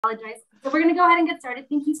Apologize. So we're going to go ahead and get started.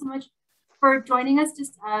 Thank you so much for joining us.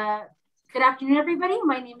 Good afternoon, everybody.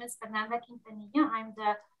 My name is Fernanda Quintanilla. I'm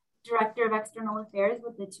the Director of External Affairs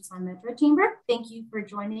with the Tucson Metro Chamber. Thank you for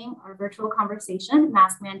joining our virtual conversation,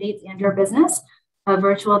 Mask Mandates and Your Business, a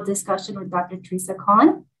virtual discussion with Dr. Theresa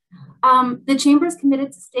Cullen. The Chamber is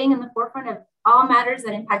committed to staying in the forefront of all matters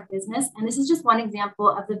that impact business, and this is just one example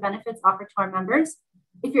of the benefits offered to our members.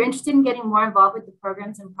 If you're interested in getting more involved with the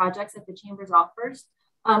programs and projects that the Chamber offers,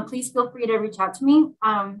 please feel free to reach out to me.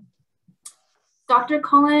 Dr.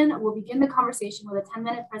 Cullen will begin the conversation with a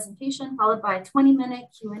 10-minute presentation followed by a 20-minute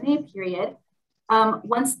Q&A period.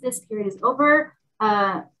 Once this period is over,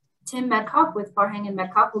 Tim Medcoff with Farhang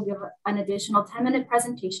Medcoff will give an additional 10-minute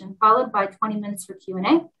presentation followed by 20 minutes for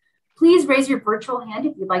Q&A. Please raise your virtual hand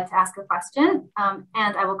if you'd like to ask a question, and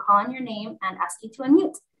I will call on your name and ask you to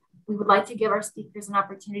unmute. We would like to give our speakers an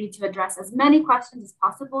opportunity to address as many questions as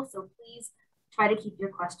possible, so please try to keep your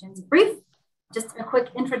questions brief. Just a quick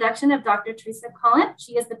introduction of Dr. Theresa Cullen.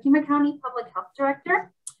 She is the Pima County Public Health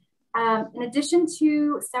Director. In addition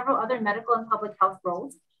to several other medical and public health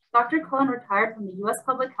roles, Dr. Cullen retired from the U.S.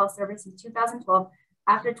 Public Health Service in 2012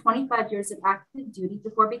 after 25 years of active duty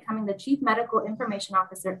before becoming the Chief Medical Information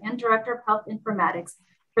Officer and Director of Health Informatics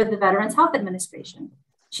for the Veterans Health Administration.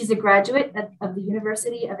 She's a graduate of the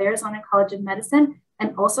University of Arizona College of Medicine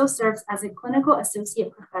and also serves as a clinical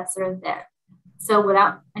associate professor there. So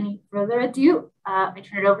without any further ado, I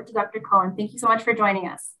turn it over to Dr. Cullen. Thank you so much for joining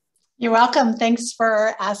us. You're welcome. Thanks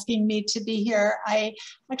for asking me to be here. I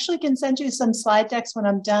actually can send you some slide decks when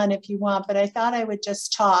I'm done if you want, but I thought I would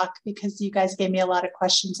just talk because you guys gave me a lot of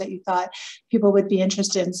questions that you thought people would be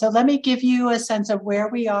interested in. So let me give you a sense of where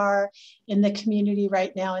we are in the community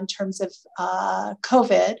right now in terms of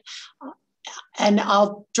COVID. And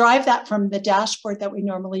I'll drive that from the dashboard that we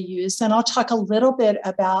normally use. And I'll talk a little bit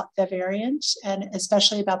about the variant and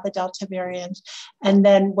especially about the Delta variant, and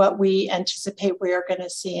then what we anticipate we're going to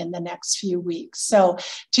see in the next few weeks. So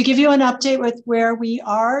to give you an update with where we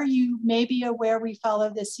are, you may be aware we follow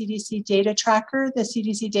the CDC data tracker. The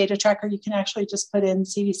CDC data tracker, you can actually just put in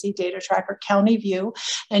CDC data tracker county view,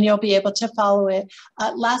 and you'll be able to follow it.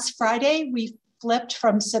 Last Friday, we flipped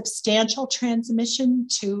from substantial transmission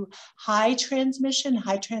to high transmission.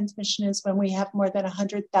 High transmission is when we have more than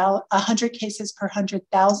 100 cases per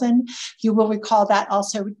 100,000. You will recall that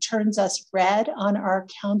also turns us red on our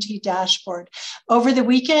county dashboard. Over the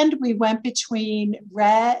weekend, we went between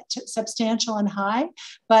red, substantial, and high,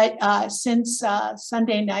 but since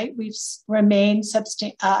Sunday night, we've remained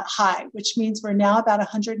high, which means we're now about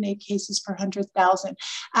 108 cases per 100,000.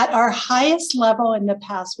 At our highest level in the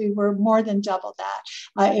past, we were more than double that.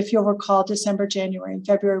 If you'll recall, December, January, and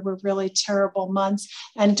February were really terrible months.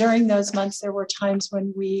 And during those months, there were times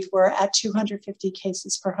when we were at 250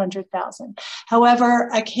 cases per 100,000. However,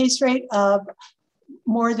 a case rate of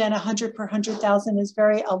more than 100 per 100,000 is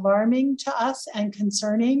very alarming to us and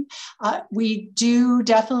concerning. We do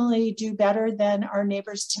definitely do better than our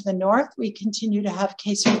neighbors to the north. We continue to have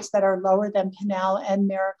case rates that are lower than Pinal and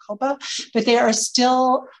Maricopa, but they are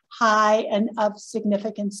still high and of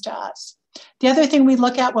significance to us. The other thing we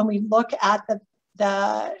look at when we look at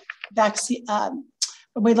the vaccine,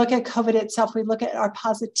 when we look at COVID itself, we look at our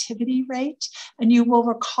positivity rate. And you will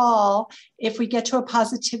recall, if we get to a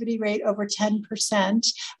positivity rate over 10%,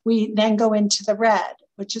 we then go into the red,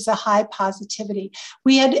 which is a high positivity.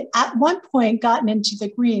 We had at one point gotten into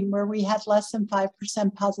the green where we had less than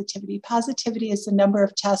 5% positivity. Positivity is the number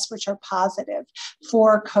of tests which are positive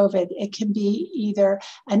for COVID. It can be either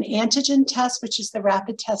an antigen test, which is the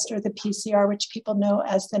rapid test, or the PCR, which people know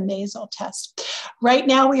as the nasal test. Right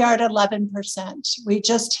now we are at 11%. We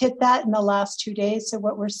just hit that in the last 2 days. So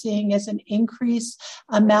what we're seeing is an increased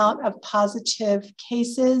amount of positive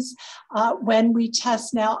cases. When we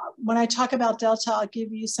test now, when I talk about Delta, I'll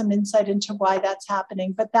give you some insight into why that's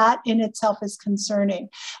happening, but that in itself is concerning.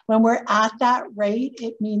 When we're at that rate,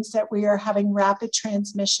 it means that we are having rapid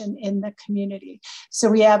transmission in the community. So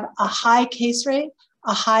we have a high case rate,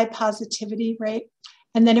 a high positivity rate.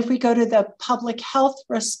 And then if we go to the public health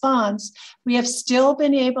response, we have still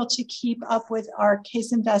been able to keep up with our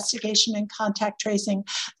case investigation and contact tracing,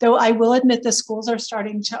 though I will admit the schools are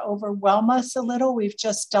starting to overwhelm us a little. We've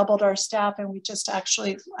just doubled our staff, and we just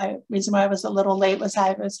actually, reason why I was a little late was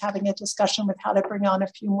I was having a discussion with how to bring on a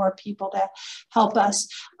few more people to help us.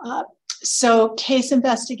 So case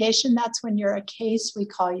investigation, that's when you're a case, we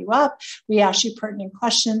call you up, we ask you pertinent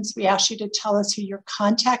questions, we ask you to tell us who your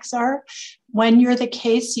contacts are. When you're the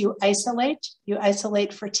case, you isolate You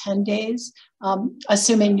isolate for 10 days,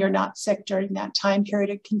 assuming you're not sick during that time period.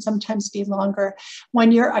 It can sometimes be longer.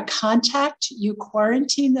 When you're a contact, you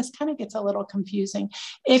quarantine. This kind of gets a little confusing.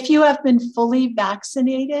 If you have been fully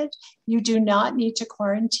vaccinated, you do not need to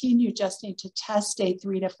quarantine. You just need to test day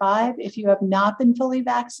 3 to 5. If you have not been fully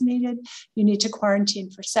vaccinated, you need to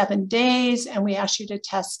quarantine for 7 days, and we ask you to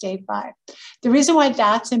test day 5. The reason why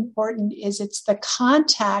that's important is it's the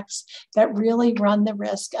contacts that really run the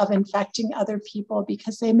risk of infecting other people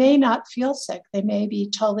because they may not feel sick. They may be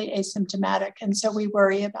totally asymptomatic. And so we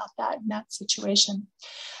worry about that in that situation.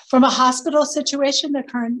 From a hospital situation, the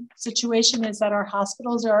current situation is that our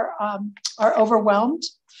hospitals are overwhelmed.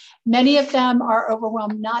 Many of them are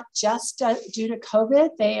overwhelmed not just due to COVID.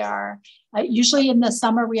 They are usually in the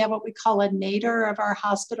summer, we have what we call a nadir of our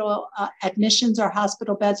hospital admissions. Our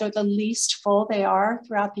hospital beds are the least full they are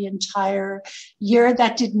throughout the entire year.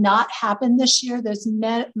 That did not happen this year. There's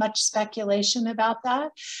much speculation about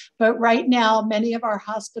that. But right now, many of our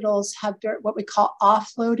hospitals have what we call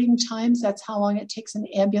offloading times. That's how long it takes an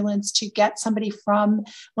ambulance to get somebody from,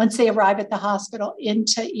 once they arrive at the hospital,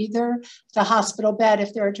 into either the hospital bed,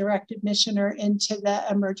 if they're a direct admission, or into the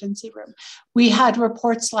emergency room. We had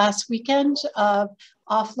reports last weekend of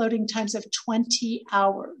offloading times of 20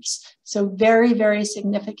 hours. So very, very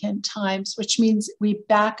significant times, which means we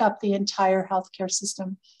back up the entire healthcare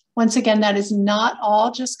system. Once again, that is not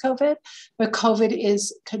all just COVID, but COVID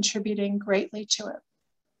is contributing greatly to it.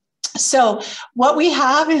 So what we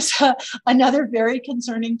have is another very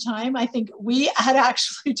concerning time. I think we had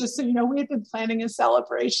actually, just so you know, we had been planning a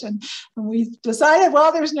celebration and we decided,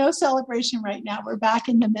 well, there's no celebration right now. We're back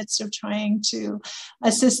in the midst of trying to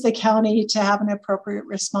assist the county to have an appropriate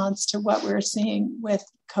response to what we're seeing with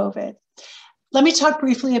COVID. Let me talk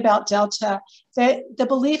briefly about Delta. The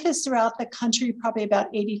belief is throughout the country, probably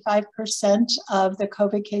about 85% of the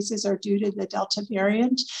COVID cases are due to the Delta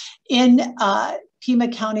variant. In Pima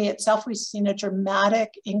County itself, we've seen a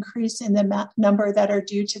dramatic increase in the number that are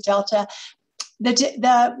due to Delta.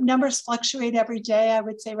 The numbers fluctuate every day. I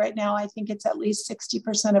would say right now, I think it's at least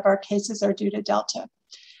 60% of our cases are due to Delta.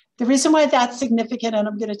 The reason why that's significant, and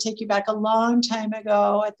I'm going to take you back a long time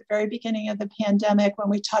ago at the very beginning of the pandemic when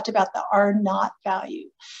we talked about the R0 value,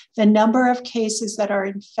 the number of cases that are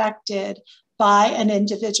infected by an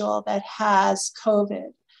individual that has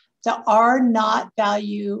COVID. The R0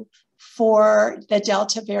 value for the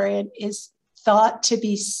Delta variant is thought to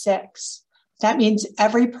be 6. That means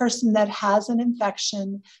every person that has an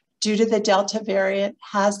infection due to the Delta variant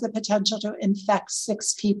has the potential to infect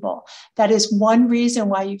 6 people. That is one reason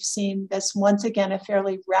why you've seen this, once again, a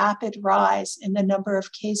fairly rapid rise in the number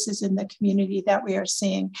of cases in the community that we are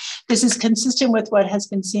seeing. This is consistent with what has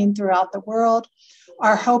been seen throughout the world.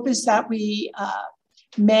 Our hope is that we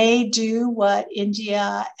may do what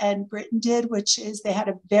India and Britain did, which is they had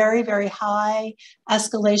a very, very high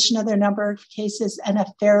escalation of their number of cases and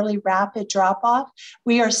a fairly rapid drop-off.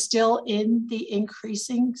 We are still in the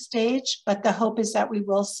increasing stage, but the hope is that we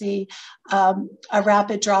will see a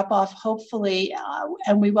rapid drop-off, hopefully,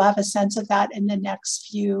 and we will have a sense of that in the next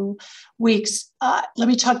few weeks. Let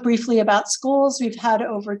me talk briefly about schools. We've had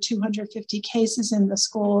over 250 cases in the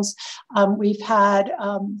schools. We've had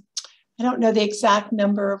I don't know the exact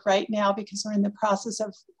number right now because we're in the process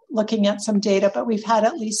of looking at some data, but we've had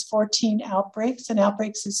at least 14 outbreaks, and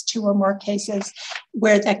outbreaks is 2 or more cases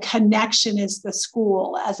where the connection is the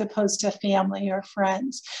school as opposed to family or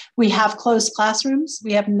friends. We have closed classrooms.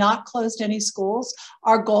 We have not closed any schools.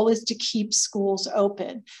 Our goal is to keep schools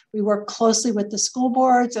open. We work closely with the school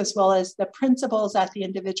boards as well as the principals at the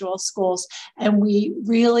individual schools, and we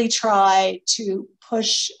really try to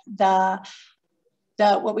push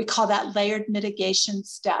what we call that layered mitigation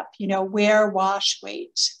step, wear, wash,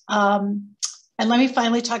 wait. And let me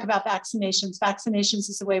finally talk about vaccinations. Vaccinations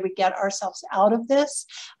is the way we get ourselves out of this.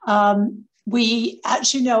 We,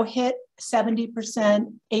 as you know, hit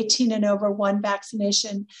 70% 18 and over 1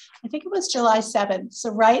 vaccination. I think it was July 7th.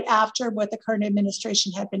 So right after what the current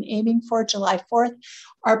administration had been aiming for, July 4th,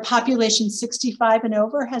 our population 65 and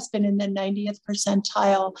over has been in the 90th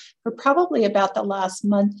percentile for probably about the last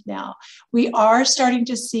month now. We are starting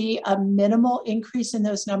to see a minimal increase in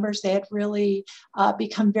those numbers. They had really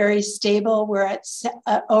become very stable. We're at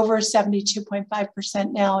over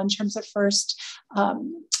 72.5% now in terms of first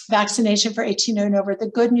vaccination for 18 and over. The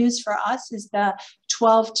good news for us is the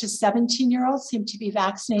 12 to 17-year-olds seem to be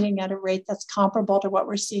vaccinating at a rate that's comparable to what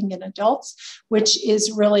we're seeing in adults, which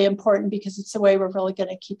is really important because it's the way we're really going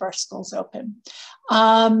to keep our schools open.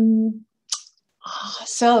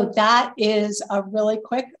 So that is a really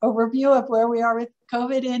quick overview of where we are with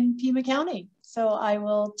COVID in Pima County. So I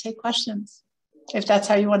will take questions if that's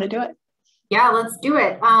how you want to do it. Yeah, let's do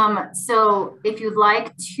it. So if you'd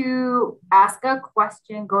like to ask a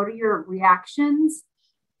question, go to your reactions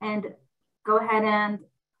and go ahead and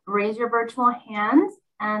raise your virtual hand,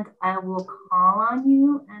 and I will call on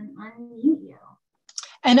you and unmute you.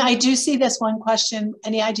 And I do see this one question,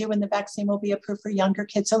 any idea when the vaccine will be approved for younger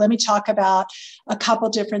kids? So let me talk about a couple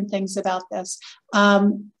different things about this.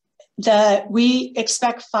 We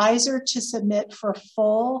expect Pfizer to submit for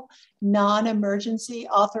full non-emergency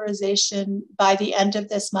authorization by the end of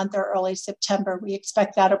this month or early September. We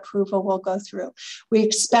expect that approval will go through. We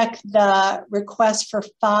expect the request for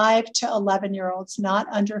 5 to 11-year-olds, not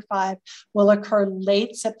under 5, will occur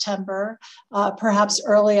late September, perhaps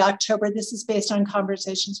early October. This is based on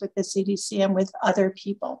conversations with the CDC and with other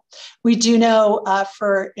people. We do know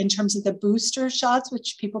in terms of the booster shots,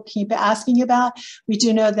 which people keep asking about, we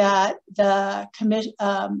do know that the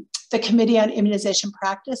Committee on Immunization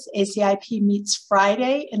Practice, ACIP, meets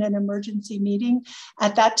Friday in an emergency meeting.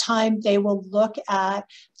 At that time, they will look at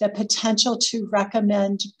the potential to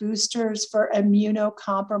recommend boosters for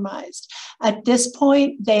immunocompromised. At this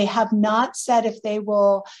point, they have not said if they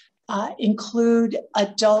will include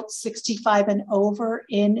adults 65 and over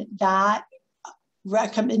in that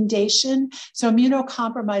recommendation. So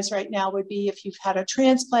immunocompromised right now would be if you've had a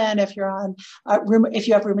transplant, if you're on if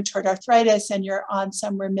you have rheumatoid arthritis and you're on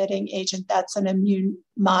some remitting agent, that's an immune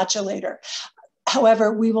modulator.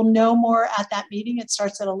 However, we will know more at that meeting. It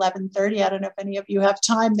starts at 11:30. I don't know if any of you have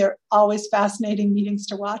time. They're always fascinating meetings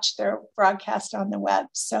to watch. They're broadcast on the web.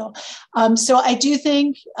 So I do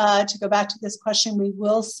think, to go back to this question, we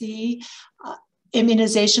will see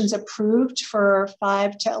immunizations approved for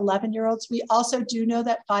 5 to 11-year-olds. We also do know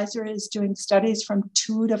that Pfizer is doing studies from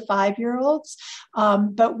 2 to 5-year-olds,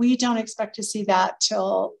 but we don't expect to see that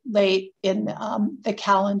till late in the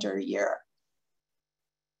calendar year.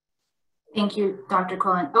 Thank you, Dr.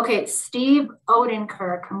 Cullen. Okay, Steve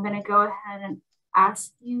Odenkirk, I'm going to go ahead and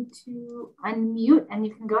ask you to unmute, and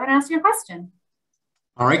you can go ahead and ask your question.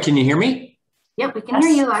 All right, can you hear me? Yep, we can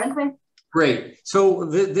hear you loud and clear. Great. So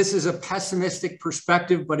this is a pessimistic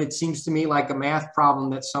perspective, but it seems to me like a math problem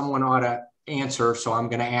that someone ought to answer. So I'm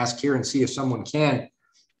going to ask here and see if someone can.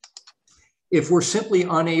 If we're simply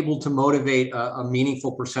unable to motivate a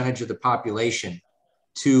meaningful percentage of the population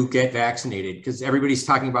to get vaccinated, because everybody's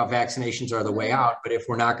talking about vaccinations are the way out, but if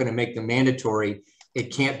we're not going to make them mandatory,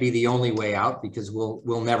 it can't be the only way out, because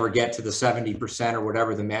we'll never get to the 70% or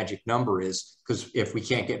whatever the magic number is, because if we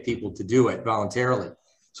can't get people to do it voluntarily.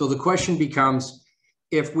 So the question becomes,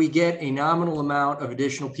 if we get a nominal amount of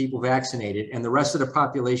additional people vaccinated and the rest of the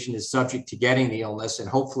population is subject to getting the illness and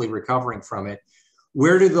hopefully recovering from it,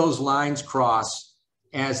 where do those lines cross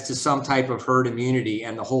as to some type of herd immunity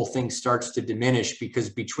and the whole thing starts to diminish? Because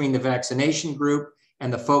between the vaccination group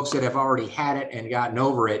and the folks that have already had it and gotten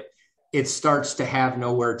over it, it starts to have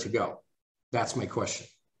nowhere to go. That's my question.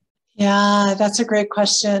 Yeah, that's a great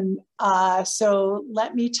question. So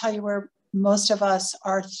let me tell you where most of us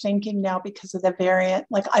are thinking now because of the variant.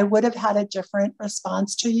 Like, I would have had a different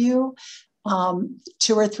response to you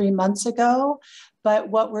 2 or 3 months ago. But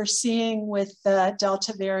what we're seeing with the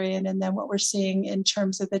Delta variant, and then what we're seeing in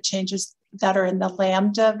terms of the changes that are in the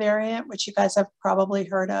Lambda variant, which you guys have probably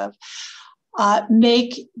heard of,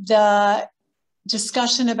 make the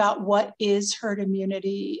discussion about what is herd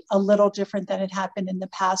immunity a little different than it had been in the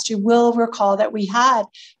past. You will recall that we had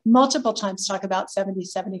multiple times talk about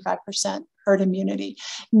 70-75% herd immunity.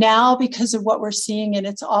 Now, because of what we're seeing, and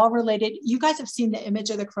it's all related, you guys have seen the image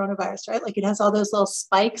of the coronavirus, right? Like, it has all those little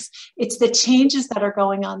spikes. It's the changes that are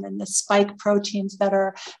going on in the spike proteins that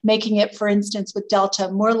are making it, for instance, with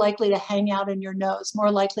Delta, more likely to hang out in your nose, more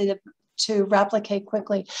likely to replicate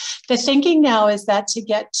quickly. The thinking now is that to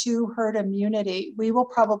get to herd immunity, we will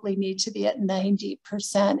probably need to be at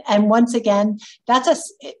 90%. And once again,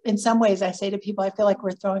 that's in some ways, I say to people, I feel like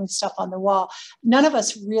we're throwing stuff on the wall. None of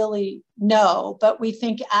us really know, but we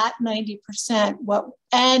think at 90%,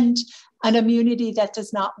 and an immunity that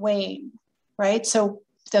does not wane, right? So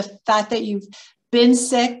the fact that you've been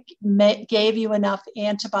sick gave you enough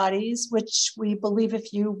antibodies, which we believe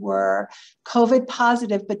if you were COVID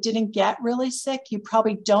positive but didn't get really sick, you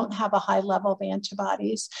probably don't have a high level of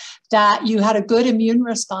antibodies, that you had a good immune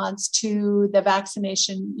response to the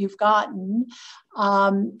vaccination you've gotten,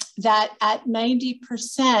 that at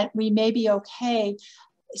 90%, we may be okay.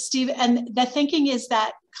 Steve, and the thinking is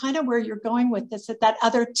that kind of where you're going with this, that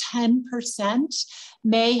other 10%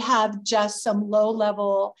 may have just some low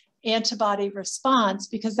level antibody response,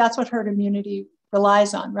 because that's what herd immunity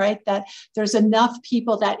relies on, right? That there's enough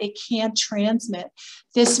people that it can't transmit.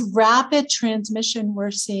 This rapid transmission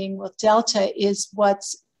we're seeing with Delta is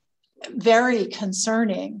what's very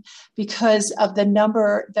concerning because of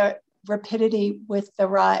the rapidity with the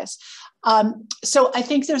rise. So I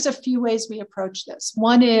think there's a few ways we approach this.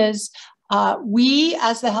 One is we,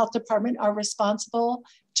 as the health department, are responsible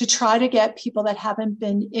to try to get people that haven't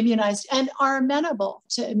been immunized and are amenable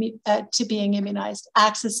to being immunized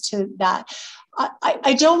access to that.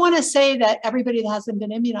 I don't want to say that everybody that hasn't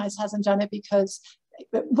been immunized hasn't done it because,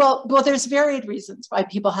 well, there's varied reasons why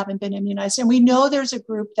people haven't been immunized. And we know there's a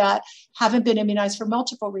group that haven't been immunized for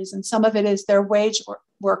multiple reasons. Some of it is they're wage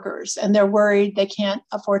workers and they're worried they can't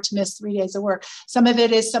afford to miss 3 days of work. Some of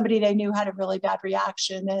it is somebody they knew had a really bad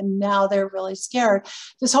reaction and now they're really scared.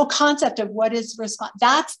 This whole concept of what is response,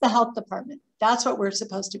 that's the health department. That's what we're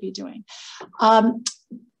supposed to be doing.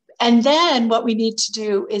 And then what we need to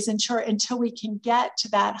do is ensure until we can get to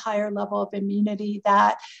that higher level of immunity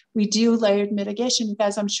that we do layered mitigation. You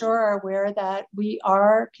guys, I'm sure, are aware that we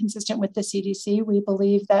are consistent with the CDC. We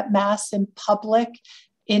believe that masks in public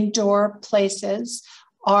indoor places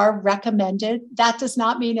are recommended. That does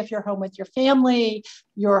not mean if you're home with your family,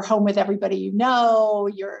 you're home with everybody you know,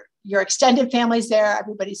 your extended family's there,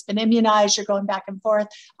 everybody's been immunized, you're going back and forth.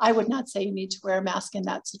 I would not say you need to wear a mask in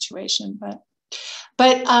that situation, but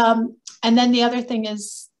and then the other thing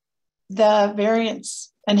is the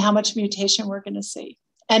variants and how much mutation we're going to see.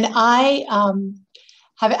 And I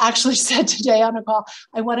have actually said today on a call,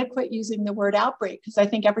 I want to quit using the word outbreak because I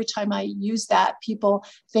think every time I use that, people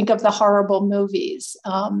think of the horrible movies.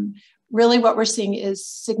 Really what we're seeing is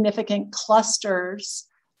significant clusters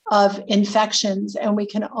of infections, and we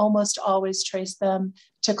can almost always trace them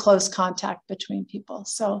to close contact between people.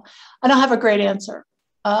 So I don't have a great answer.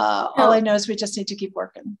 All I know is we just need to keep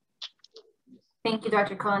working. Thank you,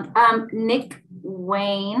 Dr. Cullen. Nick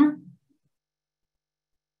Wayne.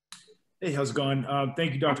 Hey, how's it going?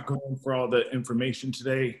 Thank you, Dr. Cullen, for all the information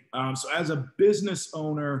today. So as a business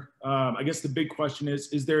owner, I guess the big question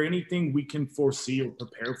is there anything we can foresee or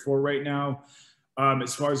prepare for right now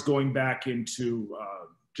as far as going back into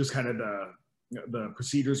just kind of the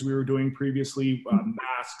procedures we were doing previously,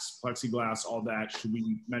 masks, plexiglass, all that? Should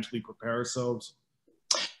we mentally prepare ourselves?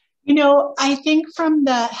 You know, I think from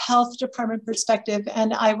the health department perspective,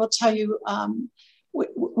 and I will tell you,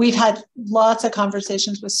 we've had lots of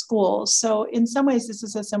conversations with schools. So in some ways, this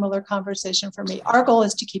is a similar conversation for me. Our goal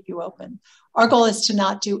is to keep you open. Our goal is to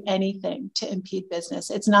not do anything to impede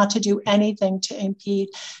business. It's not to do anything to impede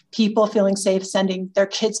people feeling safe sending their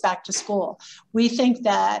kids back to school. We think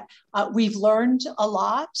that we've learned a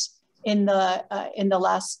lot in the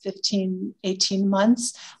last 15, 18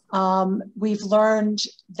 months. We've learned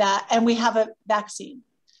that, and we have a vaccine.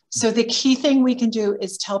 So the key thing we can do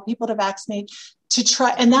is tell people to vaccinate, to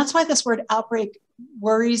try, and that's why this word outbreak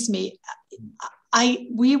worries me.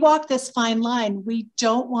 We walk this fine line. We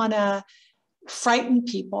don't want to frighten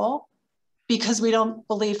people because we don't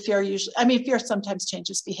believe fear usually, I mean, fear sometimes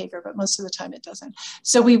changes behavior, but most of the time it doesn't.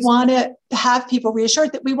 So we want to have people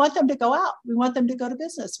reassured that we want them to go out. We want them to go to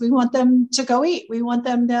business. We want them to go eat. We want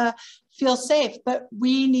them to feel safe, but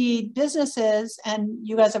we need businesses, and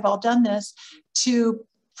you guys have all done this,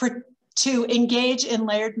 to engage in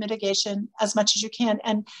layered mitigation as much as you can.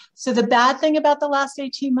 And so the bad thing about the last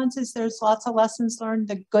 18 months is there's lots of lessons learned.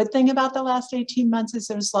 The good thing about the last 18 months is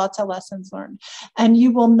there's lots of lessons learned. And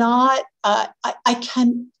you will not, I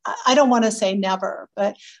don't want to say never,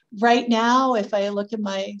 but right now, if I look at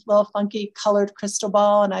my little funky colored crystal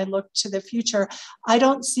ball and I look to the future, I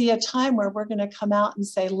don't see a time where we're going to come out and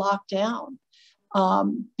say lockdown.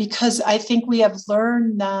 Because I think we have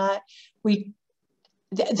learned that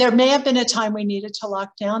there may have been a time we needed to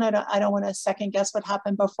lock down. I don't want to second guess what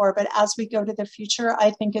happened before, but as we go to the future,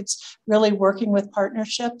 I think it's really working with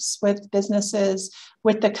partnerships, with businesses,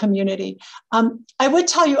 with the community. I would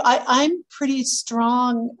tell you, I'm pretty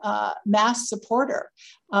strong mask supporter.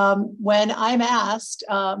 When I'm asked,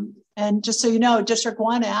 and just so you know, District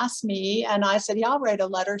 1 asked me, and I said, yeah, I'll write a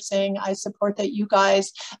letter saying I support that you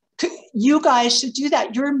guys should do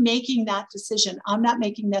that. You're making that decision. I'm not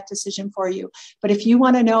making that decision for you. But if you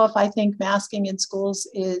want to know if I think masking in schools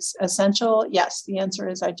is essential, yes, the answer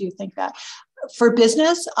is I do think that. For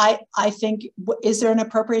business, I think, is there an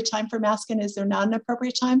appropriate time for masking? Is there not an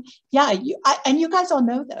appropriate time? Yeah, and you guys all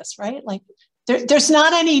know this, right? Like there's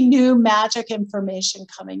not any new magic information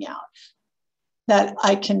coming out that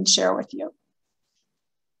I can share with you.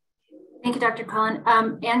 Thank you, Dr. Cullen.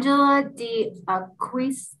 Angela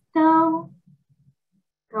D'Acquisto, go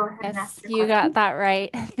ahead and ask your question. You got that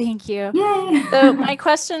right. Thank you. Yay! So my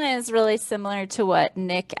question is really similar to what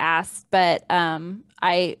Nick asked, but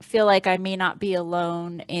I feel like I may not be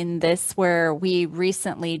alone in this, where we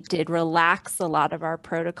recently did relax a lot of our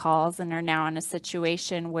protocols and are now in a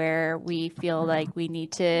situation where we feel like we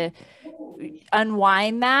need to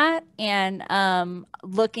unwind that, and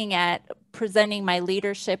looking at presenting my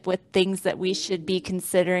leadership with things that we should be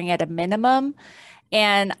considering at a minimum.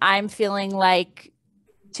 And I'm feeling like,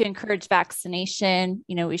 to encourage vaccination,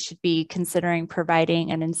 we should be considering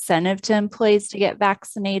providing an incentive to employees to get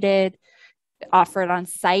vaccinated, offer it on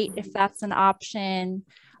site if that's an option,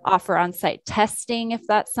 offer on site testing if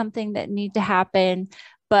that's something that need to happen.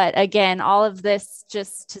 But again, all of this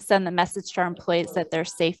just to send the message to our employees that their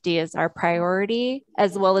safety is our priority,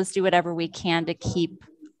 as well as do whatever we can to keep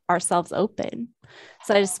ourselves open.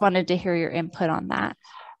 So I just wanted to hear your input on that.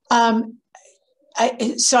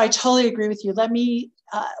 So I totally agree with you. Let me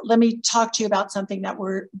talk to you about something that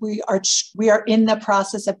we are in the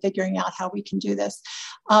process of figuring out how we can do this.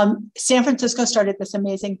 San Francisco started this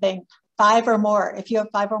amazing thing, 5 or more. If you have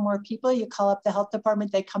 5 or more people, you call up the health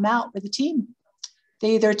department, they come out with a team.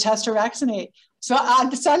 They either test or vaccinate. So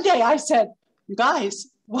on Sunday, I said, you guys,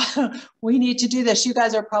 we need to do this. You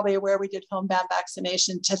guys are probably aware we did homebound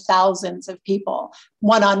vaccination to thousands of people,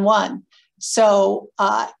 one-on-one. So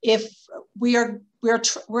if we're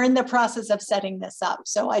in the process of setting this up.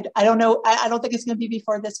 So I don't know. I don't think it's going to be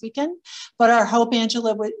before this weekend, but our hope,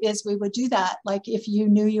 Angela, is we would do that. Like if you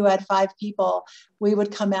knew you had 5 people, we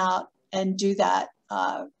would come out and do that.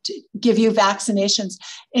 To give you vaccinations.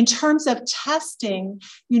 In terms of testing,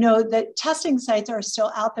 the testing sites are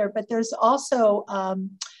still out there, but there's also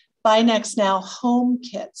Binex now home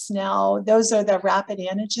kits. Now, those are the rapid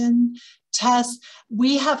antigen tests.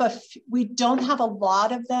 We don't have a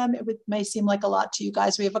lot of them. It may seem like a lot to you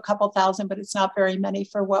guys. We have a couple thousand, but it's not very many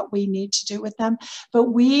for what we need to do with them. But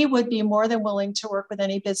we would be more than willing to work with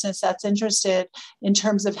any business that's interested in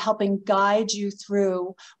terms of helping guide you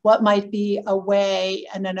through what might be a way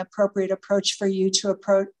and an appropriate approach for you to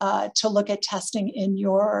look at testing in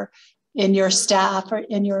your staff or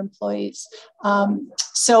in your employees.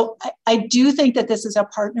 So I do think that this is a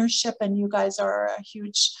partnership, and you guys are a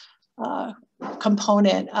huge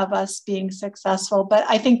component of us being successful. But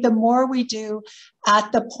I think the more we do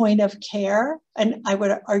at the point of care, and I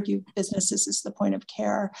would argue businesses is the point of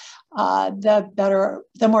care,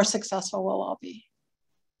 the more successful we'll all be.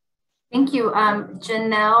 Thank you.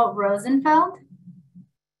 Janelle Rosenfeld.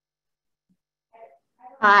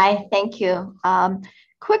 Hi, thank you.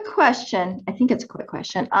 Quick question. I think it's a quick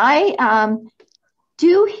question. I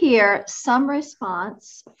do hear some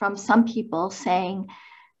response from some people saying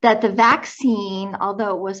that the vaccine,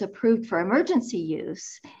 although it was approved for emergency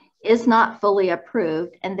use, is not fully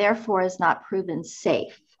approved and therefore is not proven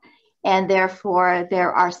safe. And therefore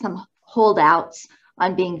there are some holdouts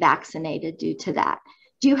on being vaccinated due to that.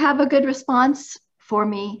 Do you have a good response for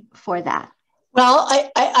me for that? Well,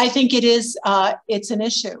 I think it is, it's an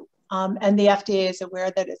issue. And the FDA is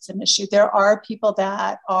aware that it's an issue. There are people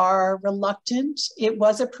that are reluctant. It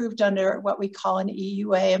was approved under what we call an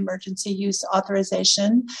EUA, emergency use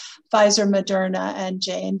authorization, Pfizer, Moderna, and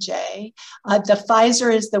J&J. The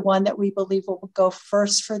Pfizer is the one that we believe will go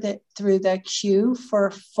first through the queue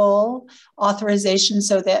for full authorization,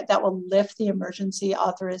 so that will lift the emergency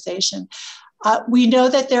authorization. We know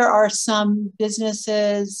that there are some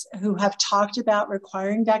businesses who have talked about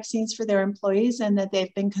requiring vaccines for their employees, and that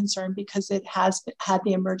they've been concerned because it has had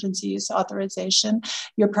the emergency use authorization.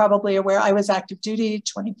 You're probably aware, I was active duty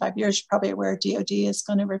 25 years, you're probably aware DOD is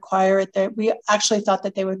going to require it. We actually thought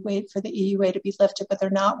that they would wait for the EUA to be lifted, but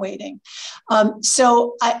they're not waiting.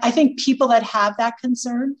 So I think people that have that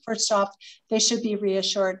concern, first off, they should be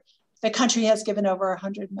reassured. The country has given over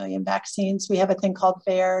 100 million vaccines. We have a thing called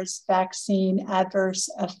VAERS, Vaccine Adverse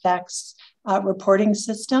Effects Reporting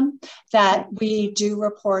System, that we do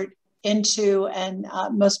report into, and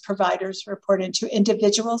most providers report into.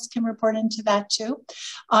 Individuals can report into that too.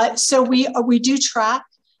 So we do track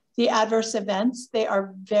the adverse events. They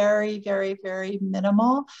are very, very, very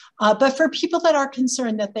minimal. But for people that are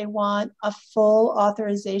concerned that they want a full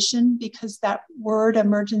authorization because that word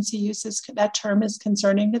emergency use, that term is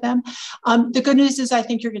concerning to them, the good news is I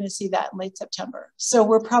think you're going to see that in late September. So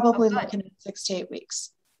we're probably looking at 6 to 8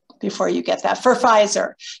 weeks before you get that for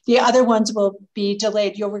Pfizer. The other ones will be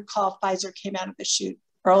delayed. You'll recall Pfizer came out of the chute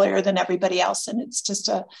earlier than everybody else, and it's just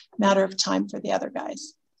a matter of time for the other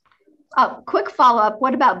guys. Quick follow-up,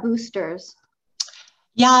 what about boosters?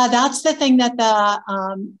 Yeah, that's the thing that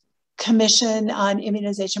the Commission on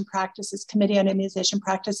Immunization Practices, Committee on Immunization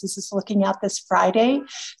Practices is looking at this Friday.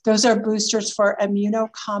 Those are boosters for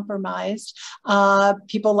immunocompromised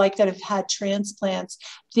people like that have had transplants.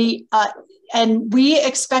 And we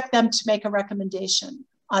expect them to make a recommendation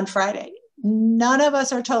on Friday. None of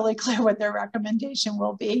us are totally clear what their recommendation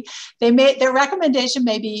will be. Their recommendation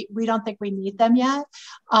may be, we don't think we need them yet.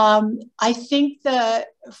 I think that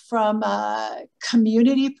from a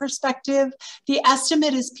community perspective, the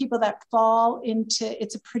estimate is people that fall into,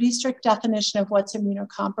 it's a pretty strict definition of what's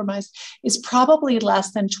immunocompromised, is probably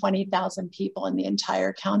less than 20,000 people in the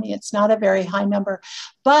entire county. It's not a very high number.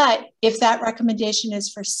 But if that recommendation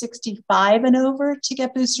is for 65 and over to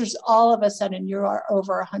get boosters, all of a sudden you are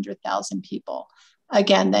over 100,000 people,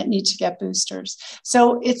 again, that need to get boosters.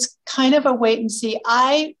 So it's kind of a wait and see.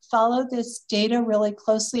 I follow this data really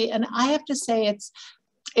closely, and I have to say it's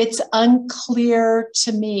unclear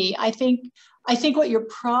to me. I think what you're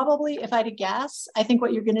probably, if I had to guess, I think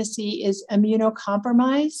what you're going to see is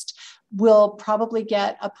immunocompromised will probably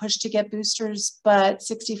get a push to get boosters, but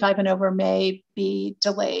 65 and over may be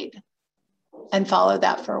delayed and follow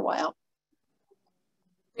that for a while.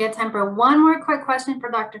 We have time for one more quick question for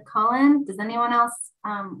Dr. Cullen. Does anyone else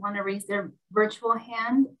want to raise their virtual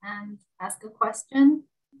hand and ask a question?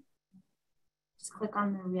 Just click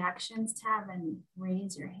on the reactions tab and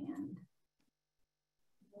raise your hand.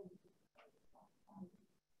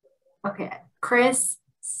 Okay, Chris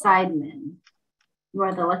Seidman, you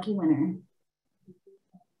are the lucky winner.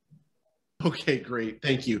 Okay, great.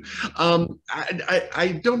 Thank you.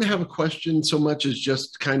 I don't have a question so much as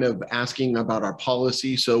just kind of asking about our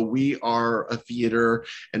policy. So we are a theater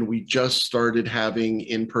and we just started having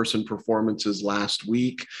in-person performances last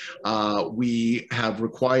week. We have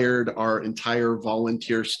required our entire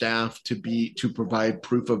volunteer staff to provide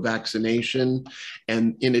proof of vaccination.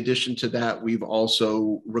 And in addition to that, we've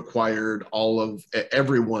also required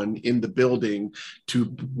everyone in the building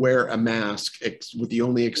to wear a mask, with the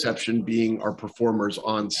only exception being our performers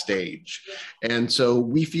on stage. And so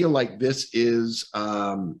we feel like this is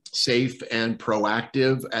safe and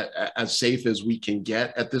proactive, as safe as we can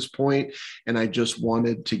get at this point. And I just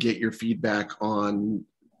wanted to get your feedback on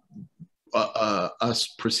us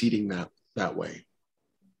proceeding that way.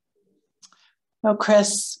 Oh,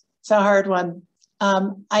 Chris, it's a hard one.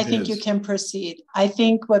 I think you can proceed. I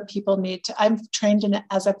think what people need to, I'm trained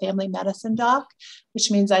as a family medicine doc,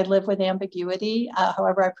 which means I live with ambiguity.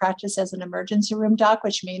 However, I practice as an emergency room doc,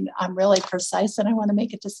 which means I'm really precise and I want to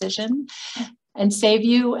make a decision and save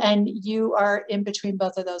you. And you are in between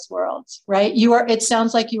both of those worlds, right? It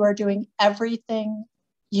sounds like you are doing everything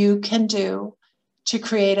you can do to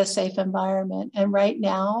create a safe environment. And right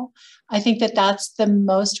now, I think that that's the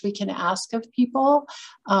most we can ask of people.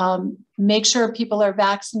 Make sure people are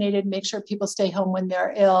vaccinated, make sure people stay home when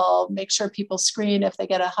they're ill, make sure people screen if they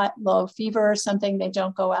get a low fever or something, they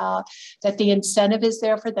don't go out, that the incentive is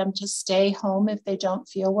there for them to stay home if they don't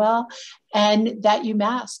feel well, and that you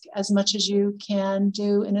mask as much as you can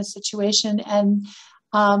do in a situation. And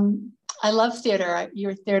I love theater.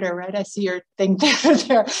 You're theater, right? I see your thing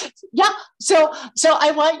there. Yeah. So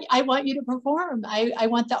I want you to perform. I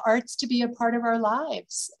want the arts to be a part of our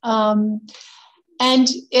lives. And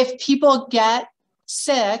if people get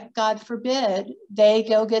sick, God forbid, they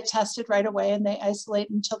go get tested right away and they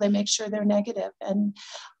isolate until they make sure they're negative. And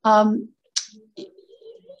I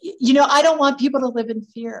don't want people to live in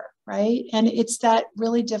fear, right? And it's that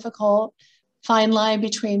really difficult fine line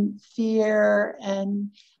between fear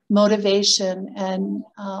and motivation and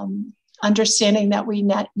understanding that we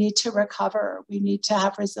need to recover. We need to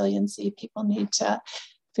have resiliency. People need to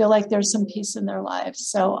feel like there's some peace in their lives.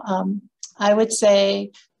 So I would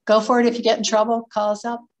say, go for it. If you get in trouble, call us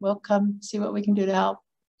up. We'll come see what we can do to help.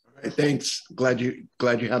 All right, thanks. Glad you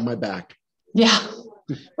have my back. Yeah,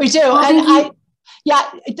 we do. Well,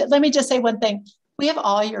 let me just say one thing. We have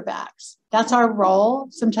all your backs. That's our role.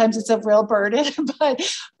 Sometimes it's a real burden,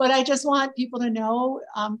 but I just want people to know,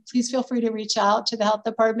 please feel free to reach out to the health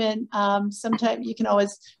department. Sometimes you can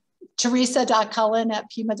always,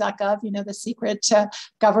 Theresa.Cullen@Pima.gov. The secret to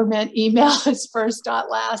government email is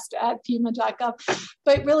first.last@Pima.gov.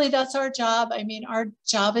 But really that's our job. I mean, our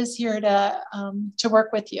job is here to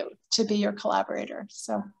work with you, to be your collaborator.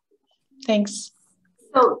 So thanks.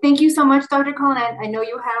 So thank you so much, Dr. Cullen. I know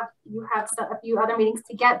you have a few other meetings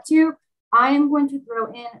to get to. I am going to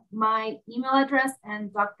throw in my email address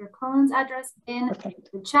and Dr. Cullen's address in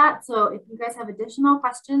the chat. So if you guys have additional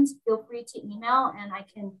questions, feel free to email, and I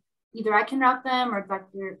can route them, or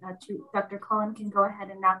Dr. Cullen can go ahead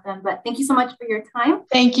and route them. But thank you so much for your time.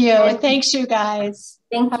 Thank you. Thanks, you guys.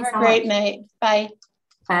 Thank you. Have a great night. Bye.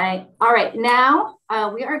 Bye. All right, now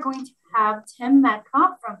we are going to have Tim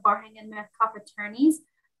Medcoff from Farhang Medcoff Attorneys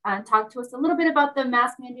talk to us a little bit about the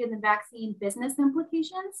mask mandate and the vaccine business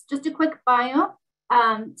implications. Just a quick bio.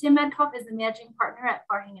 Tim Medcoff is the managing partner at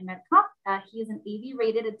Farhang Medcoff. He is an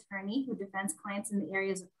AV-rated attorney who defends clients in the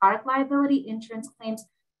areas of product liability, insurance claims,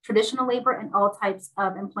 traditional labor, and all types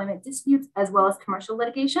of employment disputes, as well as commercial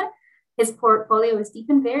litigation. His portfolio is deep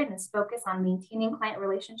and varied, and his focus on maintaining client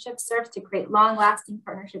relationships serves to create long-lasting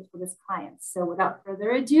partnerships with his clients. So without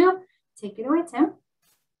further ado, take it away, Tim.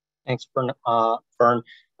 Thanks, Fern.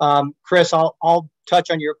 Chris, I'll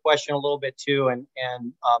touch on your question a little bit too, and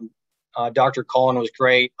Dr. Cullen was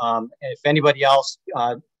great. If anybody else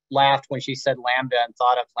laughed when she said lambda and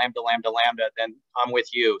thought of lambda, then I'm with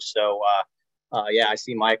you. So yeah, I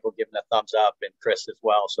see Michael giving a thumbs up and Chris as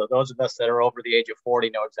well. So those of us that are over the age of 40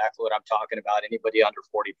 know exactly what I'm talking about. Anybody under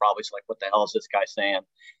 40 probably is like, what the hell is this guy saying?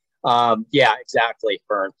 Yeah, exactly,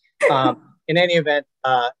 Fern. In any event,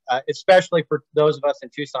 especially for those of us in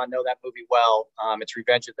Tucson know that movie well, it's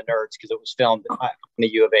Revenge of the Nerds because it was filmed on the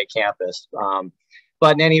U of A campus.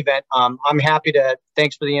 But in any event, I'm happy to,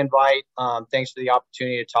 thanks for the invite. Thanks for the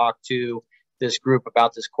opportunity to talk to this group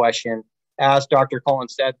about this question. As Dr. Cullen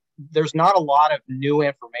said, there's not a lot of new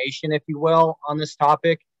information, if you will, on this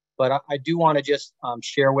topic, but I do want to just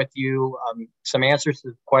share with you some answers to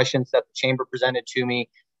the questions that the chamber presented to me.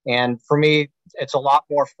 And for me, it's a lot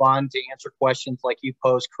more fun to answer questions like you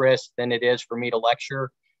posed, Chris, than it is for me to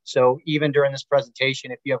lecture. So even during this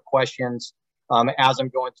presentation, if you have questions as I'm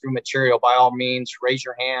going through material, by all means, raise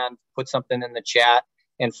your hand, put something in the chat,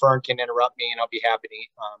 and Fern can interrupt me, and I'll be happy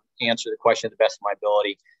to answer the question to the best of my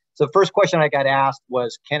ability. So the first question I got asked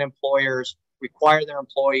was, can employers require their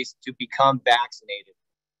employees to become vaccinated?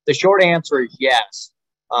 The short answer is yes.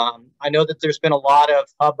 I know that there's been a lot of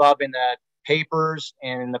hubbub in the papers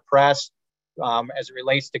and in the press as it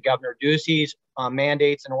relates to Governor Ducey's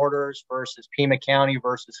mandates and orders versus Pima County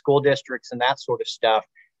versus school districts and that sort of stuff.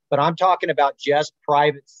 But I'm talking about just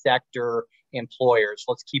private sector employers.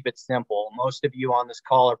 Let's keep it simple. Most of you on this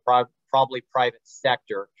call are probably private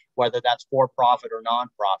sector, whether that's for-profit or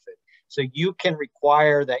nonprofit. So you can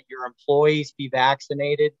require that your employees be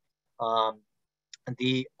vaccinated.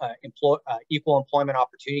 The Equal Employment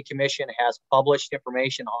Opportunity Commission has published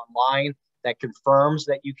information online that confirms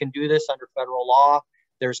that you can do this under federal law.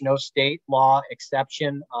 There's no state law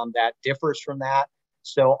exception that differs from that.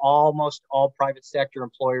 So almost all private sector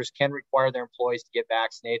employers can require their employees to get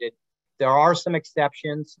vaccinated. There are some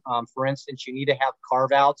exceptions. For instance, you need to have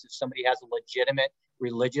carve-outs if somebody has a legitimate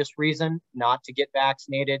religious reason not to get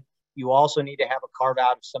vaccinated. You also need to have a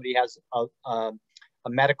carve-out if somebody has a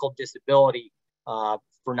medical disability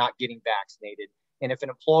for not getting vaccinated. And if an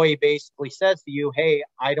employee basically says to you, hey,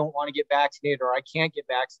 I don't want to get vaccinated or I can't get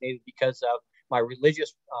vaccinated because of my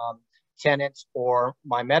religious tenets or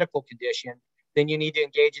my medical condition, then you need to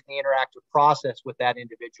engage in the interactive process with that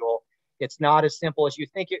individual. It's not as simple as you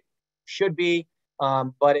think it should be,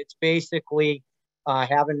 but it's basically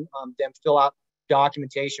having them fill out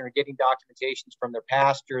documentation or getting documentations from their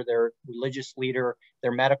pastor, their religious leader,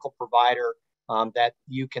 their medical provider, that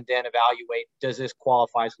you can then evaluate, does this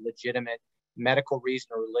qualify as a legitimate medical reason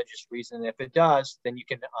or religious reason? And if it does, then you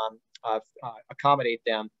can accommodate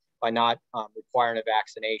them by not requiring a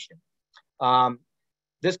vaccination.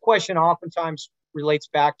 This question oftentimes relates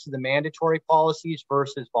back to the mandatory policies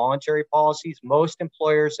versus voluntary policies. Most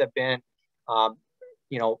employers have been,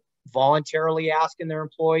 voluntarily asking their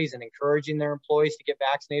employees and encouraging their employees to get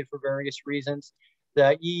vaccinated for various reasons.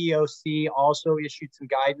 The EEOC also issued some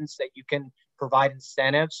guidance that you can provide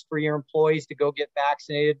incentives for your employees to go get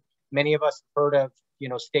vaccinated. Many of us have heard of,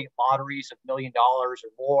 state lotteries of $1 million or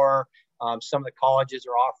more. Some of the colleges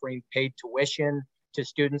are offering paid tuition to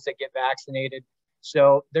students that get vaccinated.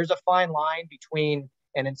 So there's a fine line between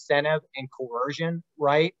an incentive and coercion,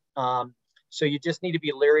 right? So you just need to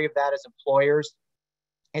be leery of that as employers.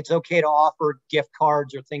 It's okay to offer gift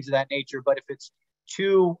cards or things of that nature, but if it's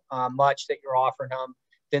too much that you're offering them,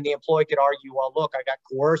 then the employee could argue, well, look, I got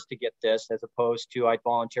coerced to get this as opposed to I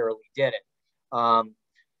voluntarily did it.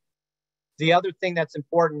 The other thing that's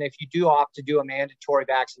important, if you do opt to do a mandatory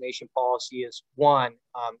vaccination policy, is one,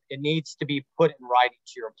 it needs to be put in writing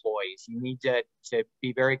to your employees. You need to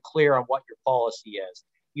be very clear on what your policy is.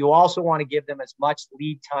 You also want to give them as much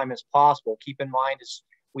lead time as possible. Keep in mind, as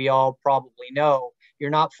we all probably know, you're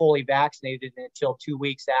not fully vaccinated until 2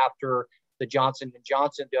 weeks after the Johnson &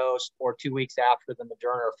 Johnson dose or 2 weeks after the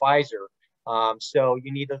Moderna or Pfizer. So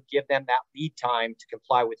you need to give them that lead time to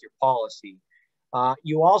comply with your policy.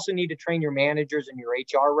 You also need to train your managers and your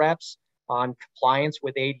HR reps on compliance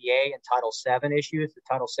with ADA and Title VII issues. The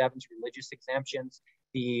Title VII's religious exemptions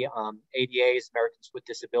the ADA's Americans with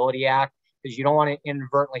Disability Act, because you don't want to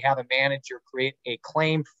inadvertently have a manager create a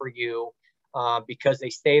claim for you because they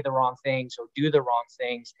say the wrong things or do the wrong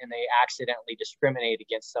things, and they accidentally discriminate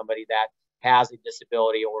against somebody that has a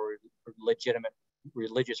disability or a legitimate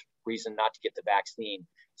religious reason not to get the vaccine.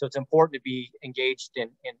 So it's important to be engaged in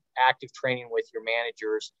active training with your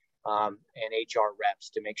managers and HR reps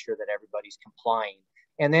to make sure that everybody's complying.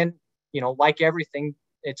 And then, like everything,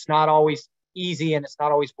 it's not always easy and it's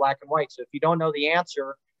not always black and white. So if you don't know the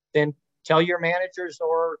answer, then tell your managers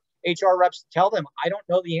or HR reps, tell them, I don't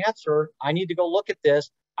know the answer. I need to go look at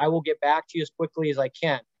this. I will get back to you as quickly as I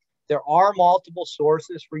can. There are multiple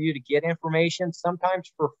sources for you to get information,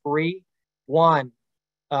 sometimes for free. One,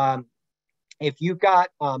 if you've got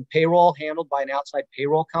payroll handled by an outside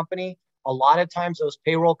payroll company, a lot of times those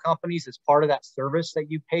payroll companies, as part of that service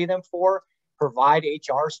that you pay them for, provide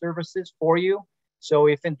HR services for you. So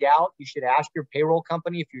if in doubt, you should ask your payroll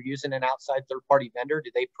company, if you're using an outside third-party vendor,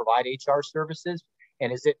 do they provide HR services?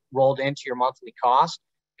 And is it rolled into your monthly cost?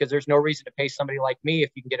 Because there's no reason to pay somebody like me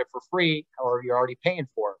if you can get it for free or you're already paying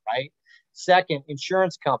for it, right? Second,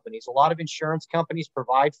 insurance companies. A lot of insurance companies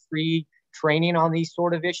provide free training on these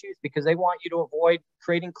sort of issues because they want you to avoid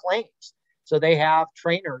creating claims. So they have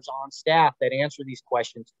trainers on staff that answer these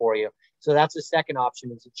questions for you. So that's the second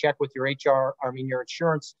option, is to check with your your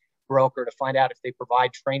insurance broker to find out if they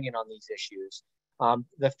provide training on these issues.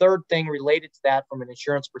 The third thing related to that from an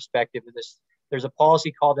insurance perspective is there's a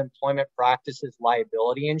policy called Employment Practices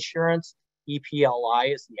Liability Insurance.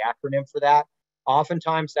 EPLI is the acronym for that.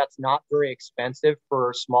 Oftentimes that's not very expensive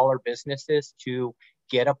for smaller businesses to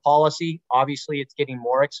get a policy. Obviously it's getting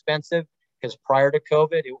more expensive because prior to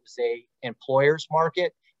COVID, it was a employer's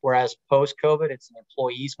market, whereas post-COVID, it's an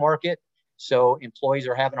employee's market. So employees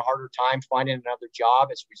are having a harder time finding another job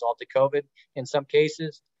as a result of COVID in some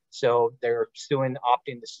cases. So they're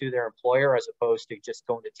opting to sue their employer as opposed to just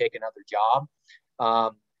going to take another job.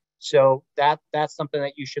 So that's something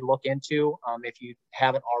that you should look into if you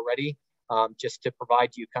haven't already, just to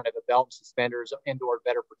provide you kind of a belt and suspenders and/or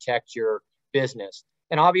better protect your business.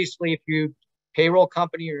 And obviously, if your payroll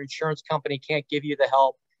company or insurance company can't give you the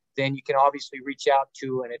help, then you can obviously reach out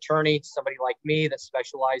to an attorney, somebody like me that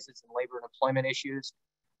specializes in labor and employment issues.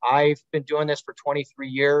 I've been doing this for 23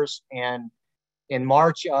 years, and in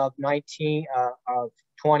March of 20,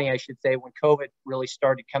 I should say, when COVID really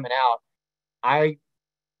started coming out, I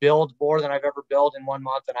billed more than I've ever billed in 1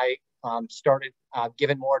 month, and I started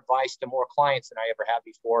giving more advice to more clients than I ever have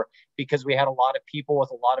before, because we had a lot of people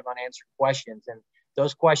with a lot of unanswered questions, and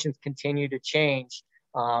those questions continue to change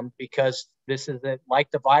because this is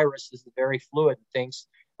like the virus is very fluid. Things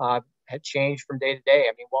had changed from day to day.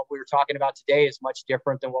 I mean, what we were talking about today is much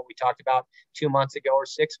different than what we talked about 2 months ago or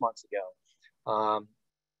 6 months ago.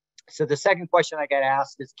 So the second question I got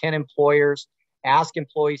asked is, can employers ask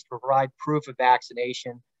employees to provide proof of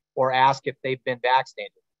vaccination or ask if they've been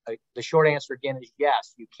vaccinated? The short answer again is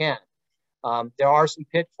yes, you can. There are some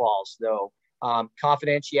pitfalls though.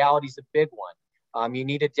 Confidentiality is a big one. You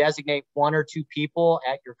need to designate 1 or 2 people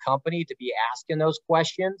at your company to be asking those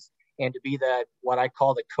questions and to be what I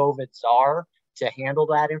call the COVID czar to handle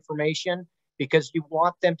that information, because you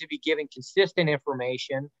want them to be giving consistent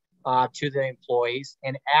information to the employees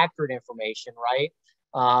and accurate information, right?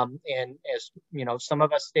 And as you know, some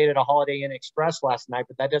of us stayed at a Holiday Inn Express last night,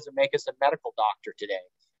 but that doesn't make us a medical doctor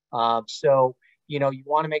today. So, you know, you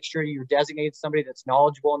want to make sure you're designated somebody that's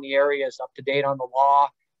knowledgeable in the area, is up to date on the law,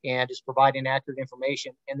 and is providing accurate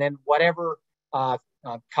information. And then whatever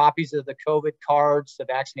copies of the COVID cards, the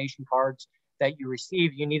vaccination cards that you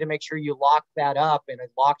receive, you need to make sure you lock that up in a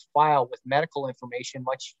locked file with medical information,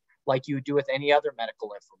 much like you would do with any other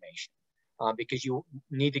medical information, because you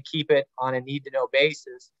need to keep it on a need-to-know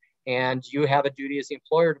basis. And you have a duty as the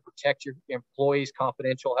employer to protect your employees'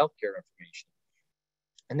 confidential healthcare information.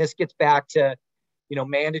 And this gets back to, you know,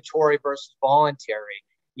 mandatory versus voluntary.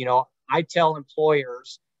 You know, I tell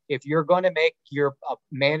employers, if you're going to make your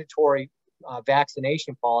mandatory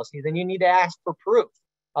vaccination policy, then you need to ask for proof.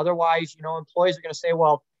 Otherwise, you know, employees are going to say,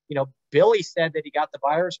 well, you know, Billy said that he got the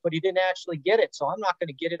virus, but he didn't actually get it, so I'm not going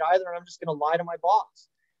to get it either, and I'm just going to lie to my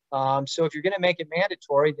boss. So if you're going to make it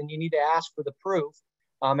mandatory, then you need to ask for the proof,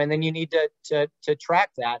 and then you need to track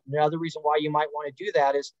that. And the other reason why you might want to do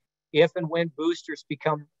that is if and when boosters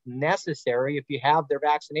become necessary, if you have their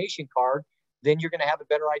vaccination card, then you're going to have a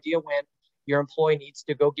better idea when your employee needs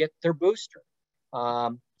to go get their booster.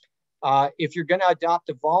 If you're going to adopt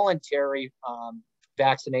a voluntary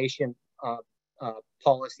vaccination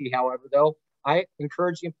policy, however, though, I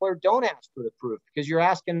encourage the employer, don't ask for the proof, because you're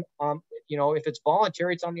asking, you know, if it's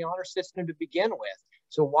voluntary, it's on the honor system to begin with.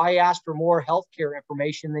 So why ask for more healthcare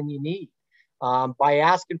information than you need? By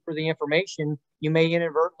asking for the information, you may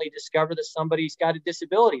inadvertently discover that somebody's got a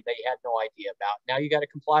disability that you had no idea about. Now you got to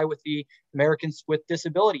comply with the Americans with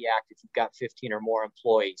Disability Act if you've got 15 or more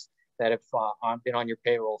employees that have been on your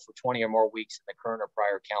payroll for 20 or more weeks in the current or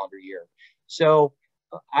prior calendar year. So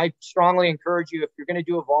I strongly encourage you, if you're going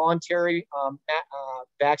to do a voluntary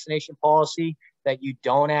vaccination policy, that you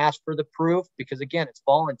don't ask for the proof, because again, it's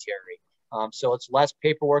voluntary. So it's less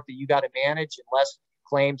paperwork that you got to manage and less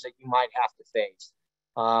claims that you might have to face.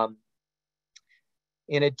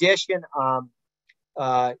 In addition,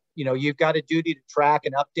 you've got a duty to track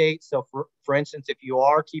and update. So for instance, if you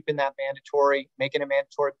are keeping that making a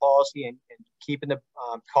mandatory policy and keeping the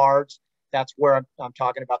cards, that's where I'm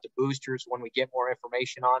talking about the boosters when we get more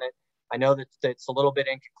information on it. I know that it's a little bit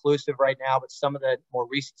inconclusive right now, but some of the more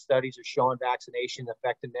recent studies are showing vaccination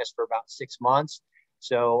effectiveness for about 6 months.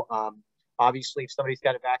 So obviously, if somebody's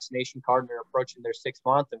got a vaccination card and they're approaching their 6th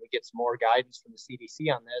month and we get some more guidance from the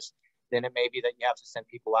CDC on this, then it may be that you have to send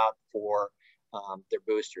people out for their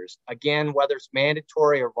boosters. Again, whether it's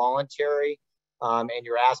mandatory or voluntary, and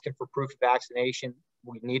you're asking for proof of vaccination,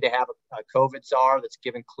 we need to have a COVID czar that's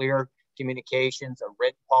given clear communications, a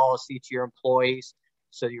written policy to your employees,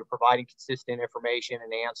 so you're providing consistent information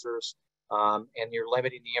and answers, and you're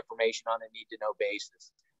limiting the information on a need-to-know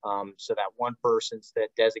basis, so that one person's that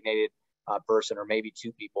designated person, or maybe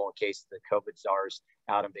 2 people in case the COVID czar's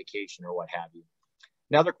out on vacation or what have you.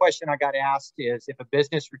 Another question I got asked is, if a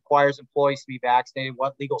business requires employees to be vaccinated,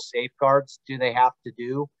 what legal safeguards do they have to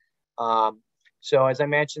do? So as I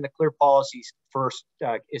mentioned, the clear policies first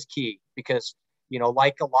is key, because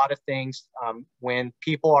like a lot of things, when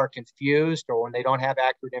people are confused or when they don't have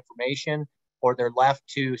accurate information or they're left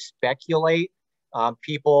to speculate,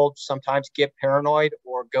 people sometimes get paranoid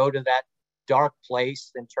or go to that dark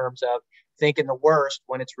place in terms of thinking the worst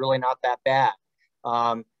when it's really not that bad.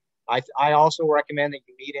 I also recommend that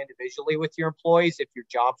you meet individually with your employees if your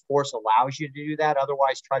job force allows you to do that.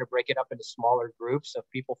 Otherwise, try to break it up into smaller groups so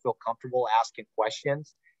people feel comfortable asking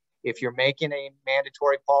questions. If you're making a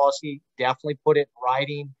mandatory policy, definitely put it in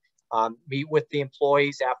writing. Meet with the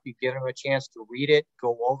employees after you give them a chance to read it,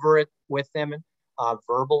 go over it with them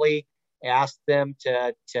verbally, ask them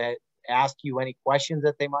to ask you any questions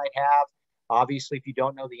that they might have. Obviously, if you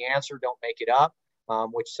don't know the answer, don't make it up,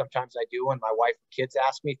 which sometimes I do when my wife and kids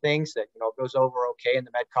ask me things that, goes over okay in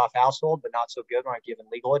the Medcoff household, but not so good when I'm giving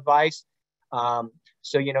legal advice.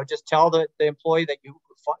 So, just tell the employee that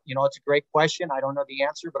it's a great question. I don't know the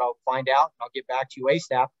answer, but I'll find out and I'll get back to you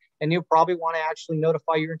ASAP. And you'll probably want to actually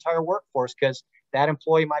notify your entire workforce, because that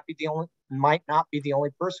employee might not be the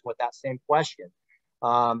only person with that same question.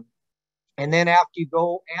 And then after you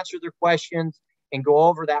go answer their questions and go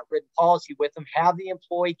over that written policy with them, have the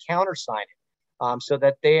employee countersign it, so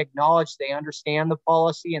that they acknowledge they understand the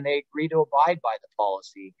policy and they agree to abide by the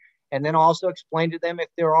policy. And then also explain to them if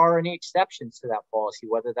there are any exceptions to that policy,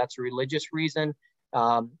 whether that's a religious reason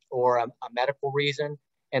or a medical reason.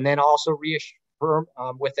 And then also reassure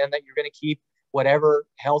with them that you're going to keep whatever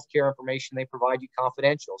healthcare information they provide you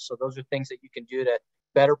confidential. So those are things that you can do to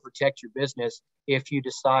better protect your business if you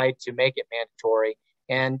decide to make it mandatory.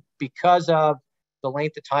 And because of the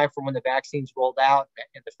length of time from when the vaccine's rolled out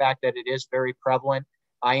and the fact that it is very prevalent,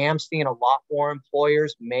 I am seeing a lot more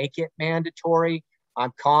employers make it mandatory.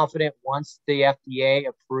 I'm confident once the FDA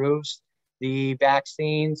approves the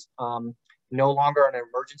vaccines, no longer on an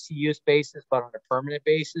emergency use basis, but on a permanent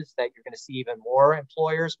basis, that you're going to see even more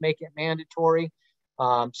employers make it mandatory.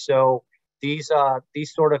 So these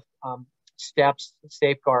sort of steps,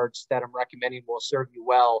 safeguards that I'm recommending will serve you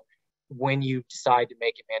well when you decide to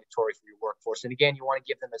make it mandatory for your workforce. And again, you want to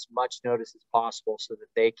give them as much notice as possible so that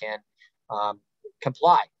they can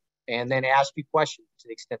comply and then ask you questions to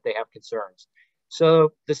the extent they have concerns.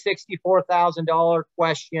 So the $64,000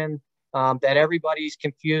 question that everybody's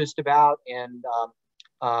confused about, and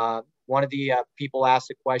one of the people asked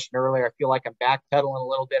a question earlier, I feel like I'm backpedaling a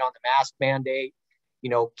little bit on the mask mandate.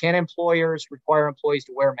 Can employers require employees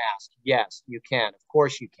to wear masks? Yes, you can. Of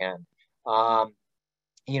course you can.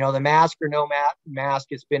 The mask or no mask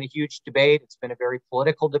has been a huge debate. It's been a very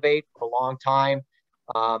political debate for a long time.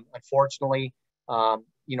 Unfortunately,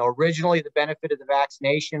 originally the benefit of the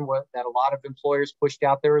vaccination that a lot of employers pushed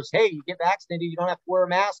out there is, hey, you get vaccinated, you don't have to wear a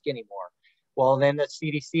mask anymore. Well, then the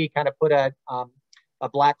CDC kind of put a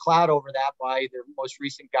black cloud over that by their most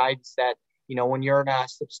recent guidance that, when you're in a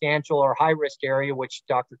substantial or high risk area, which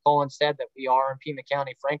Dr. Cullen said that we are in Pima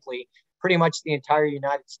County, frankly, pretty much the entire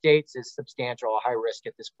United States is substantial or high risk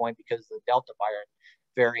at this point because of the Delta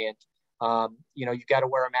variant. You've got to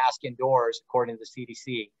wear a mask indoors according to the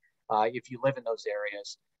CDC. if you live in those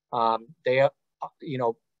areas. They, you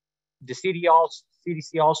know, the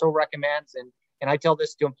CDC also recommends, and I tell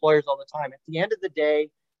this to employers all the time, at the end of the day,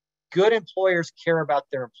 good employers care about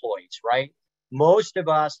their employees, right? Most of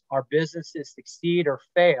us, our businesses succeed or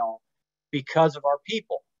fail because of our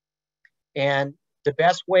people. And the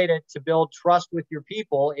best way to build trust with your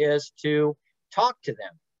people is to talk to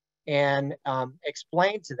them and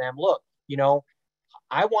explain to them, look, you know,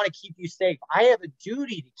 I want to keep you safe. I have a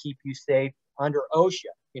duty to keep you safe under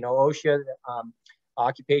OSHA. You know, OSHA,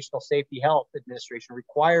 Occupational Safety Health Administration,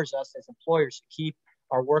 requires us as employers to keep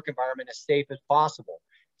our work environment as safe as possible.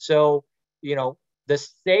 So, you know, the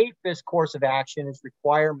safest course of action is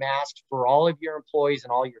require masks for all of your employees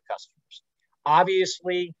and all your customers.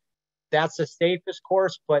 Obviously, that's the safest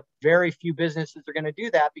course, but very few businesses are going to do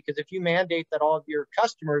that, because if you mandate that all of your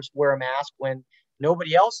customers wear a mask when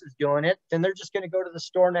nobody else is doing it, then they're just going to go to the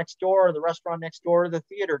store next door, or the restaurant next door, or the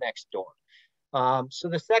theater next door. So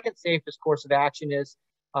the second safest course of action is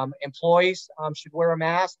employees should wear a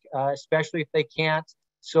mask, especially if they can't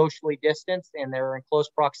socially distance and they're in close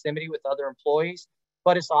proximity with other employees,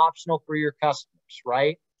 but it's optional for your customers,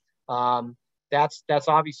 right? That's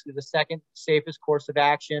obviously the second safest course of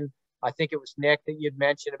action. I think it was Nick that you'd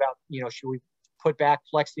mentioned about, you know, should we put back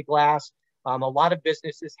plexiglass? A lot of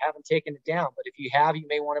businesses haven't taken it down, but if you have, you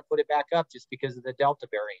may want to put it back up just because of the Delta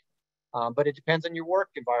variant. But it depends on your work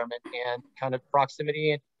environment and kind of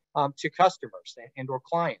proximity to customers and or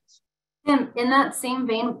clients. Tim, in that same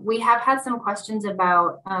vein, we have had some questions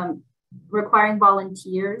about requiring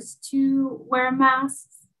volunteers to wear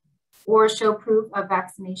masks or show proof of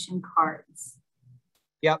vaccination cards.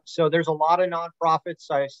 Yep. So there's a lot of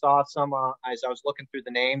nonprofits. I saw some as I was looking through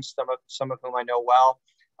the names, some of whom I know well.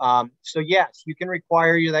 So yes, you can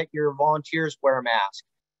require that your volunteers wear a mask.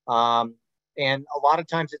 And a lot of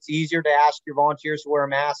times it's easier to ask your volunteers to wear a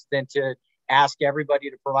mask than to ask everybody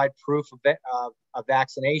to provide proof of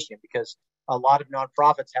vaccination, because a lot of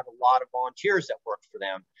nonprofits have a lot of volunteers that work for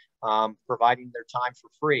them, providing their time for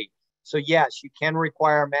free. So yes, you can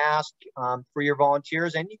require a mask for your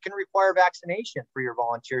volunteers, and you can require vaccination for your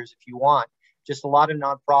volunteers if you want. Just a lot of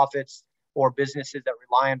nonprofits or businesses that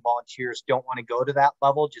rely on volunteers don't want to go to that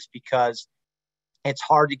level, just because it's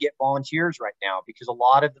hard to get volunteers right now, because a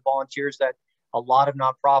lot of the volunteers that a lot of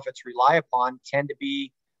nonprofits rely upon tend to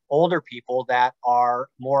be older people that are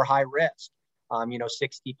more high risk, you know,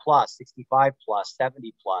 60 plus, 65 plus,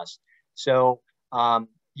 70 plus. So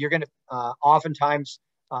you're going to oftentimes,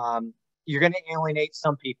 you're going to alienate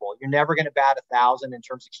some people. You're never going to bat 1,000 in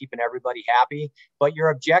terms of keeping everybody happy, but your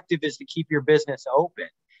objective is to keep your business open.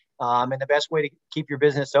 And the best way to keep your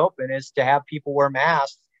business open is to have people wear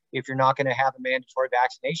masks if you're not going to have a mandatory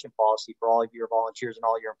vaccination policy for all of your volunteers and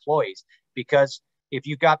all your employees. Because if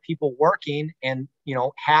you've got people working and, you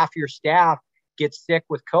know, half your staff gets sick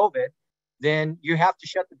with COVID, then you have to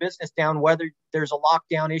shut the business down, whether there's a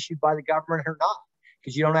lockdown issued by the government or not,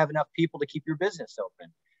 because you don't have enough people to keep your business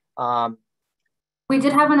open. We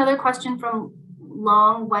did have another question from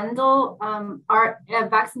Long Wendell. Are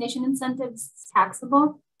vaccination incentives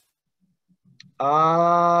taxable?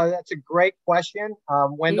 That's a great question.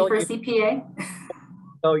 Wendell, for CPA.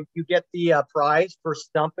 So you get the prize for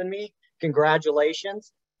stumping me.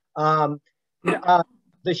 Congratulations. The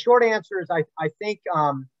short answer is I think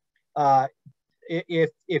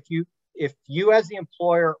if you as the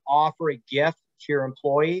employer offer a gift to your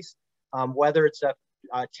employees, whether it's a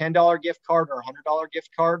 $10 gift card or a $100 gift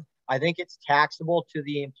card, I think it's taxable to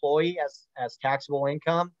the employee as taxable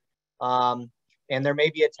income. And there may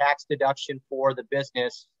be a tax deduction for the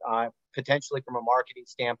business, potentially from a marketing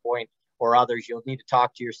standpoint or others. You'll need to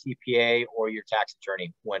talk to your CPA or your tax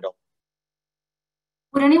attorney, Wendell.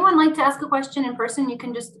 Would anyone like to ask a question in person? You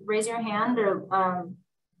can just raise your hand, or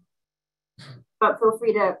but feel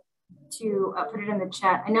free to put it in the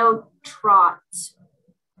chat. I know Trot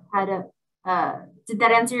had a, did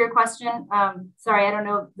that answer your question? Sorry, I don't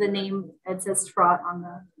know the name. It says Trot on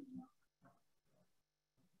the.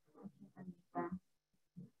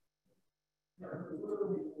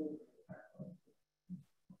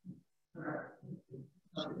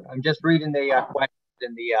 I'm just reading the questions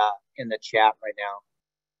in the chat right now.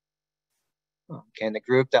 Okay, and the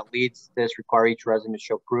group that leads this require each resident to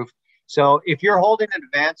show proof. So if you're holding an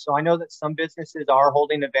event, so I know that some businesses are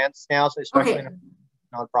holding events now, so especially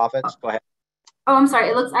nonprofits. Go ahead. Oh, I'm sorry.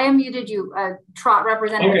 It looks, I unmuted you, Trot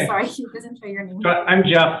representative. Okay. Sorry, you doesn't show your name. I'm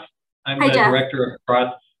Jeff. I'm Hi, the Jeff. director of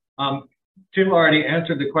Trot. Tim already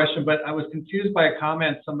answered the question, but I was confused by a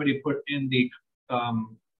comment somebody put in the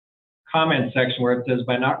comment section where it says,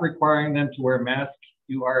 by not requiring them to wear masks,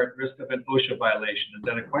 you are at risk of an OSHA violation. Is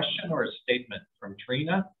that a question or a statement from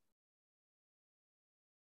Trina?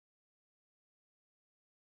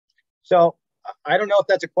 So I don't know if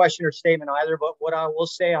that's a question or statement either, but what I will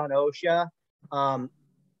say on OSHA,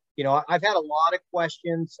 you know, I've had a lot of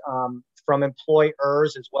questions from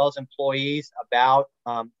employers as well as employees about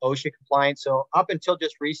OSHA compliance. So up until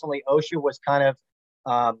just recently, OSHA was kind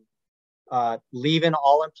of leaving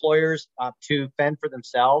all employers to fend for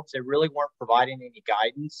themselves. They really weren't providing any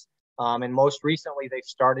guidance. And most recently, they've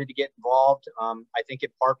started to get involved, I think in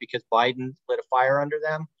part because Biden lit a fire under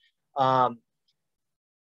them.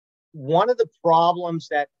 One of the problems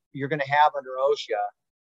that you're going to have under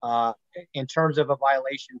OSHA in terms of a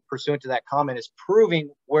violation pursuant to that comment is proving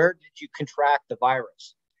where did you contract the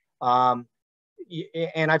virus. And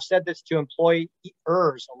I've said this to employers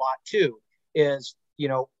a lot too, is, you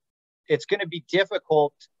know, it's going to be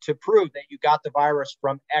difficult to prove that you got the virus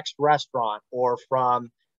from X restaurant or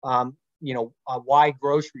from, you know, a Y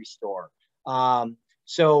grocery store.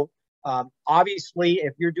 Obviously,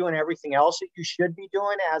 if you're doing everything else that you should be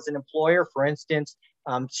doing as an employer, for instance,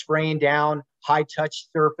 spraying down high touch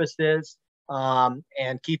surfaces and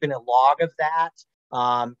keeping a log of that,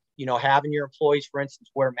 you know, having your employees, for instance,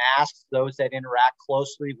 wear masks, those that interact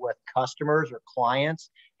closely with customers or clients,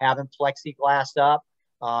 having plexiglass up,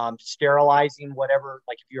 sterilizing whatever,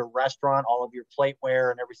 like if you're a restaurant, all of your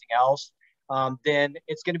plateware and everything else, then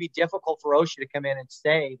it's going to be difficult for OSHA to come in and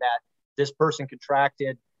say that this person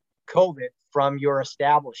contracted COVID from your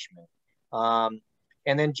establishment.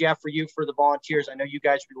 And then Jeff, for you, for the volunteers, I know you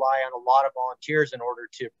guys rely on a lot of volunteers in order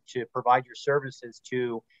to provide your services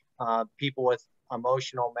to people with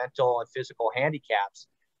emotional, mental, and physical handicaps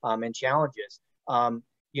and challenges.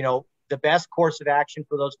 You know, the best course of action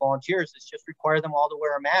for those volunteers is just require them all to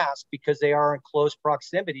wear a mask because they are in close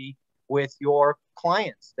proximity with your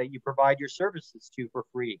clients that you provide your services to for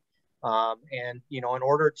free. And, you know, in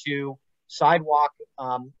order to sidewalk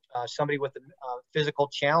somebody with a physical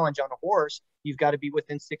challenge on a horse, you've got to be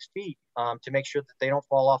within 6 feet to make sure that they don't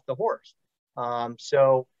fall off the horse.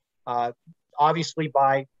 Obviously,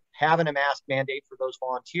 by having a mask mandate for those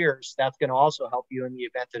volunteers, that's going to also help you in the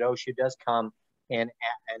event that OSHA does come and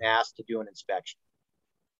ask to do an inspection.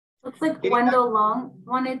 Looks like Wendell Long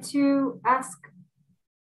wanted to ask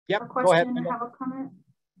a question go ahead, or have a comment.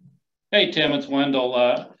 Hey, Tim, it's Wendell.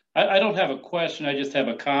 I don't have a question. I just have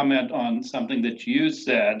a comment on something that you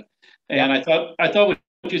said. And I thought what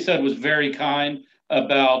you said was very kind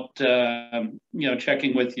about, you know,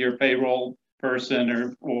 checking with your payroll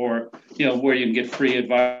person or, you know, where you can get free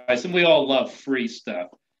advice. And we all love free stuff.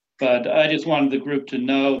 But I just wanted the group to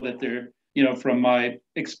know that they're, you know, from my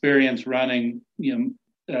experience running, you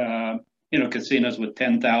know, casinos with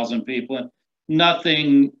 10,000 people,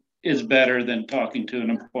 nothing is better than talking to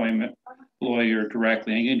an employment lawyer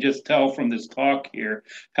directly. And you can just tell from this talk here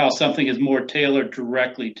how something is more tailored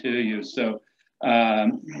directly to you. So,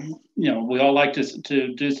 you know, we all like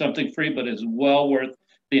to do something free, but it's well worth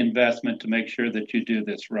the investment to make sure that you do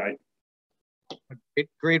this right.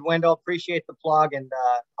 Agreed, Wendell. Appreciate the plug. And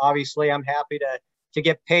obviously, I'm happy to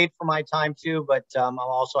get paid for my time too, but I'm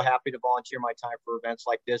also happy to volunteer my time for events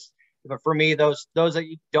like this. But for me, those that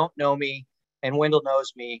you don't know me, and Wendell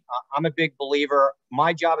knows me, I'm a big believer.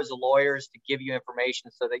 My job as a lawyer is to give you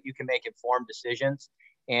information so that you can make informed decisions.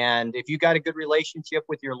 And if you got a good relationship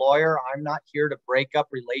with your lawyer, I'm not here to break up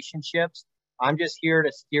relationships. I'm just here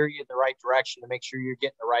to steer you in the right direction to make sure you're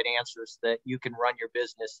getting the right answers so that you can run your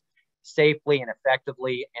business safely and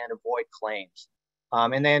effectively and avoid claims.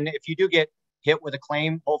 And then if you do get hit with a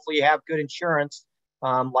claim, hopefully you have good insurance,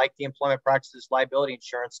 like the employment practices liability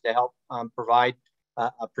insurance, to help provide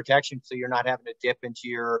a protection so you're not having to dip into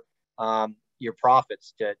your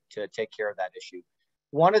profits to take care of that issue.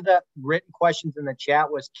 One of the written questions in the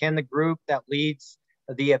chat was, can the group that leads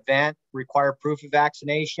the event require proof of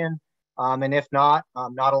vaccination? And if not,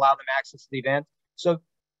 not allow them access to the event? So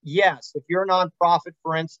yes, if you're a nonprofit,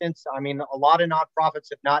 for instance, I mean, a lot of nonprofits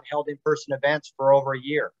have not held in-person events for over a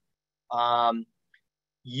year.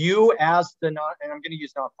 You as and I'm going to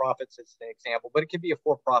use nonprofits as an example, but it could be a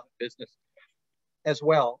for-profit business as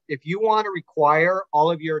well. If you want to require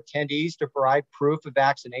all of your attendees to provide proof of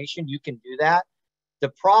vaccination, you can do that. The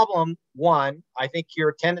problem, one, I think your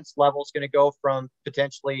attendance level is going to go from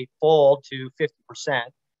potentially full to 50%,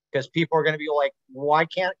 because people are going to be like, why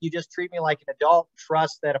can't you just treat me like an adult?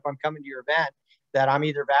 Trust that if I'm coming to your event, that I'm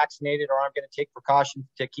either vaccinated or I'm going to take precautions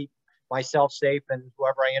to keep myself safe and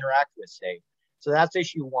whoever I interact with safe. So that's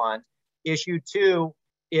issue one. Issue two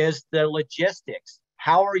is the logistics.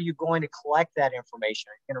 How are you going to collect that information?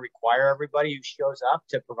 Are you going to require everybody who shows up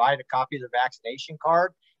to provide a copy of the vaccination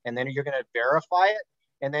card, and then you're going to verify it?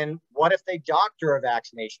 And then what if they doctor a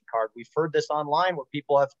vaccination card? We've heard this online where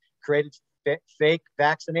people have created fake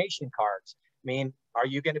vaccination cards. I mean, are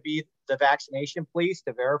you going to be the vaccination police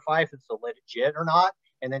to verify if it's legit or not,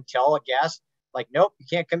 and then tell a guest, like, nope, you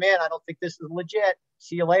can't come in. I don't think this is legit.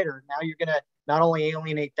 See you later. Now you're going to not only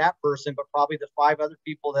alienate that person, but probably the 5 other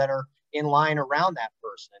people that are in line around that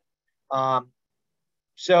person.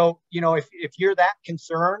 So, you know, if you're that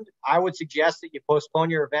concerned, I would suggest that you postpone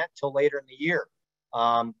your event till later in the year.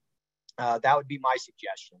 That would be my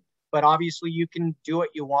suggestion. But obviously you can do what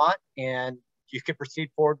you want and you can proceed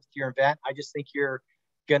forward with your event. I just think you're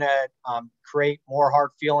going to create more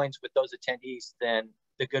hard feelings with those attendees than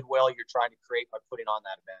the goodwill you're trying to create by putting on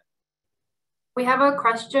that event. We have a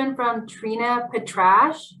question from Trina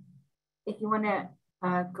Petrash. If you want to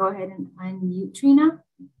go ahead and unmute Trina.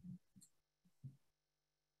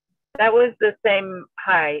 That was the same,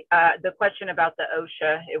 hi, the question about the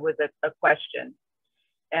OSHA, it was a question.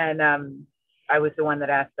 And I was the one that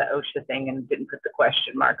asked the OSHA thing and didn't put the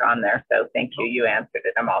question mark on there. So thank you, you answered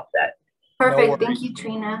it, I'm all set. Perfect, No thank you,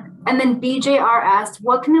 Trina. And then BJR asked,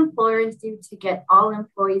 what can employers do to get all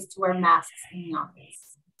employees to wear masks in the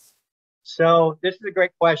office? So this is a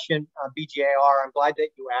great question, BJR, I'm glad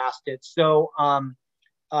that you asked it. So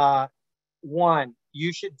one,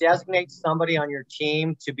 you should designate somebody on your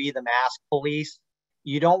team to be the mask police.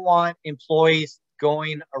 You don't want employees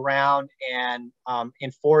going around and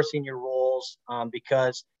enforcing your rules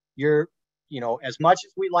because you're, you know, as much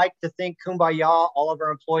as we like to think kumbaya, all of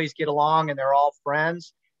our employees get along and they're all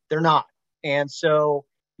friends, they're not. And so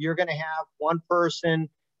you're going to have one person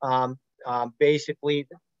basically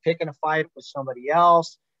picking a fight with somebody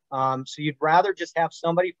else. So you'd rather just have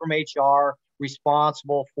somebody from HR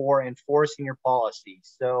responsible for enforcing your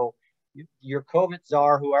policies. So your COVID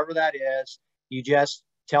czar, whoever that is, you just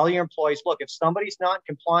tell your employees, look, if somebody's not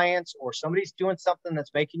in compliance or somebody's doing something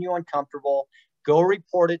that's making you uncomfortable, go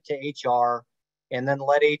report it to HR and then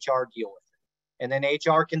let HR deal with it. And then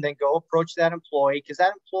HR can then go approach that employee because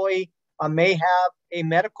that employee may have a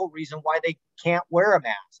medical reason why they can't wear a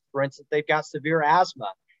mask. For instance, they've got severe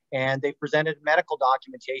asthma and they presented medical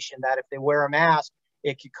documentation that if they wear a mask,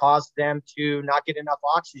 it could cause them to not get enough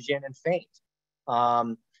oxygen and faint.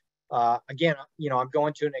 Again, you know, I'm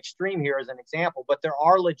going to an extreme here as an example, but there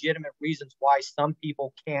are legitimate reasons why some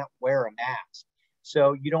people can't wear a mask.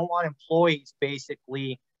 So you don't want employees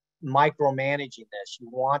basically micromanaging this. You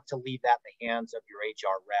want to leave that in the hands of your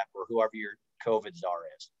HR rep or whoever your COVID czar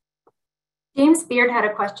is. James Beard had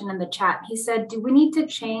a question in the chat. He said, do we need to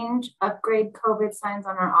upgrade COVID signs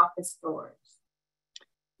on our office doors?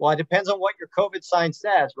 Well, it depends on what your COVID sign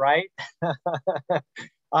says, right?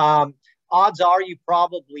 Odds are you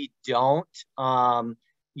probably don't. For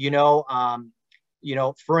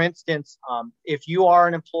instance, if you are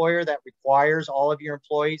an employer that requires all of your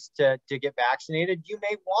employees to get vaccinated, you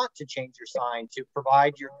may want to change your sign to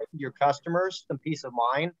provide your customers some peace of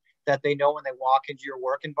mind that they know when they walk into your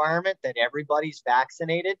work environment that everybody's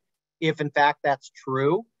vaccinated, if in fact that's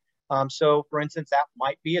true. So for instance, that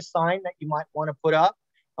might be a sign that you might want to put up.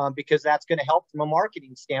 Because that's going to help from a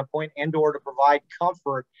marketing standpoint and or to provide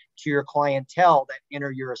comfort to your clientele that enter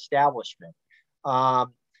your establishment.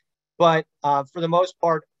 But for the most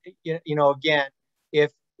part, again,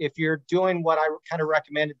 if you're doing what I kind of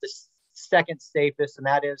recommended, the second safest, and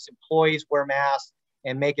that is employees wear masks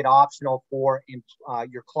and make it optional for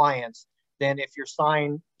your clients, then if your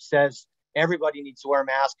sign says everybody needs to wear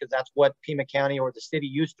masks because that's what Pima County or the city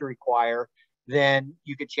used to require, then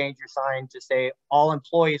you could change your sign to say all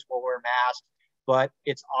employees will wear masks, but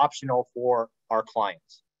it's optional for our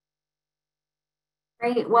clients.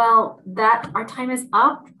 Great. Well, our time is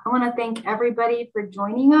up. I want to thank everybody for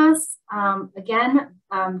joining us. Again,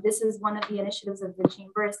 this is one of the initiatives of the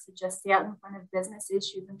Chamber is to just stay out in front of business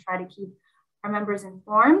issues and try to keep our members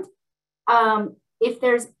informed. If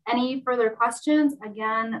there's any further questions,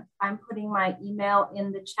 again, I'm putting my email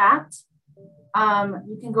in the chat.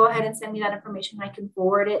 You can go ahead and send me that information. I can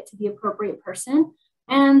forward it to the appropriate person.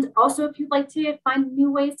 And also, if you'd like to find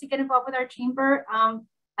new ways to get involved with our chamber,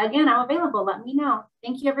 again, I'm available. Let me know.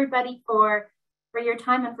 Thank you, everybody, for your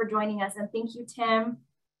time and for joining us. And thank you, Tim,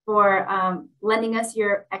 for lending us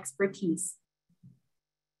your expertise.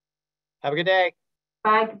 Have a good day.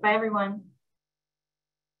 Bye. Bye, everyone.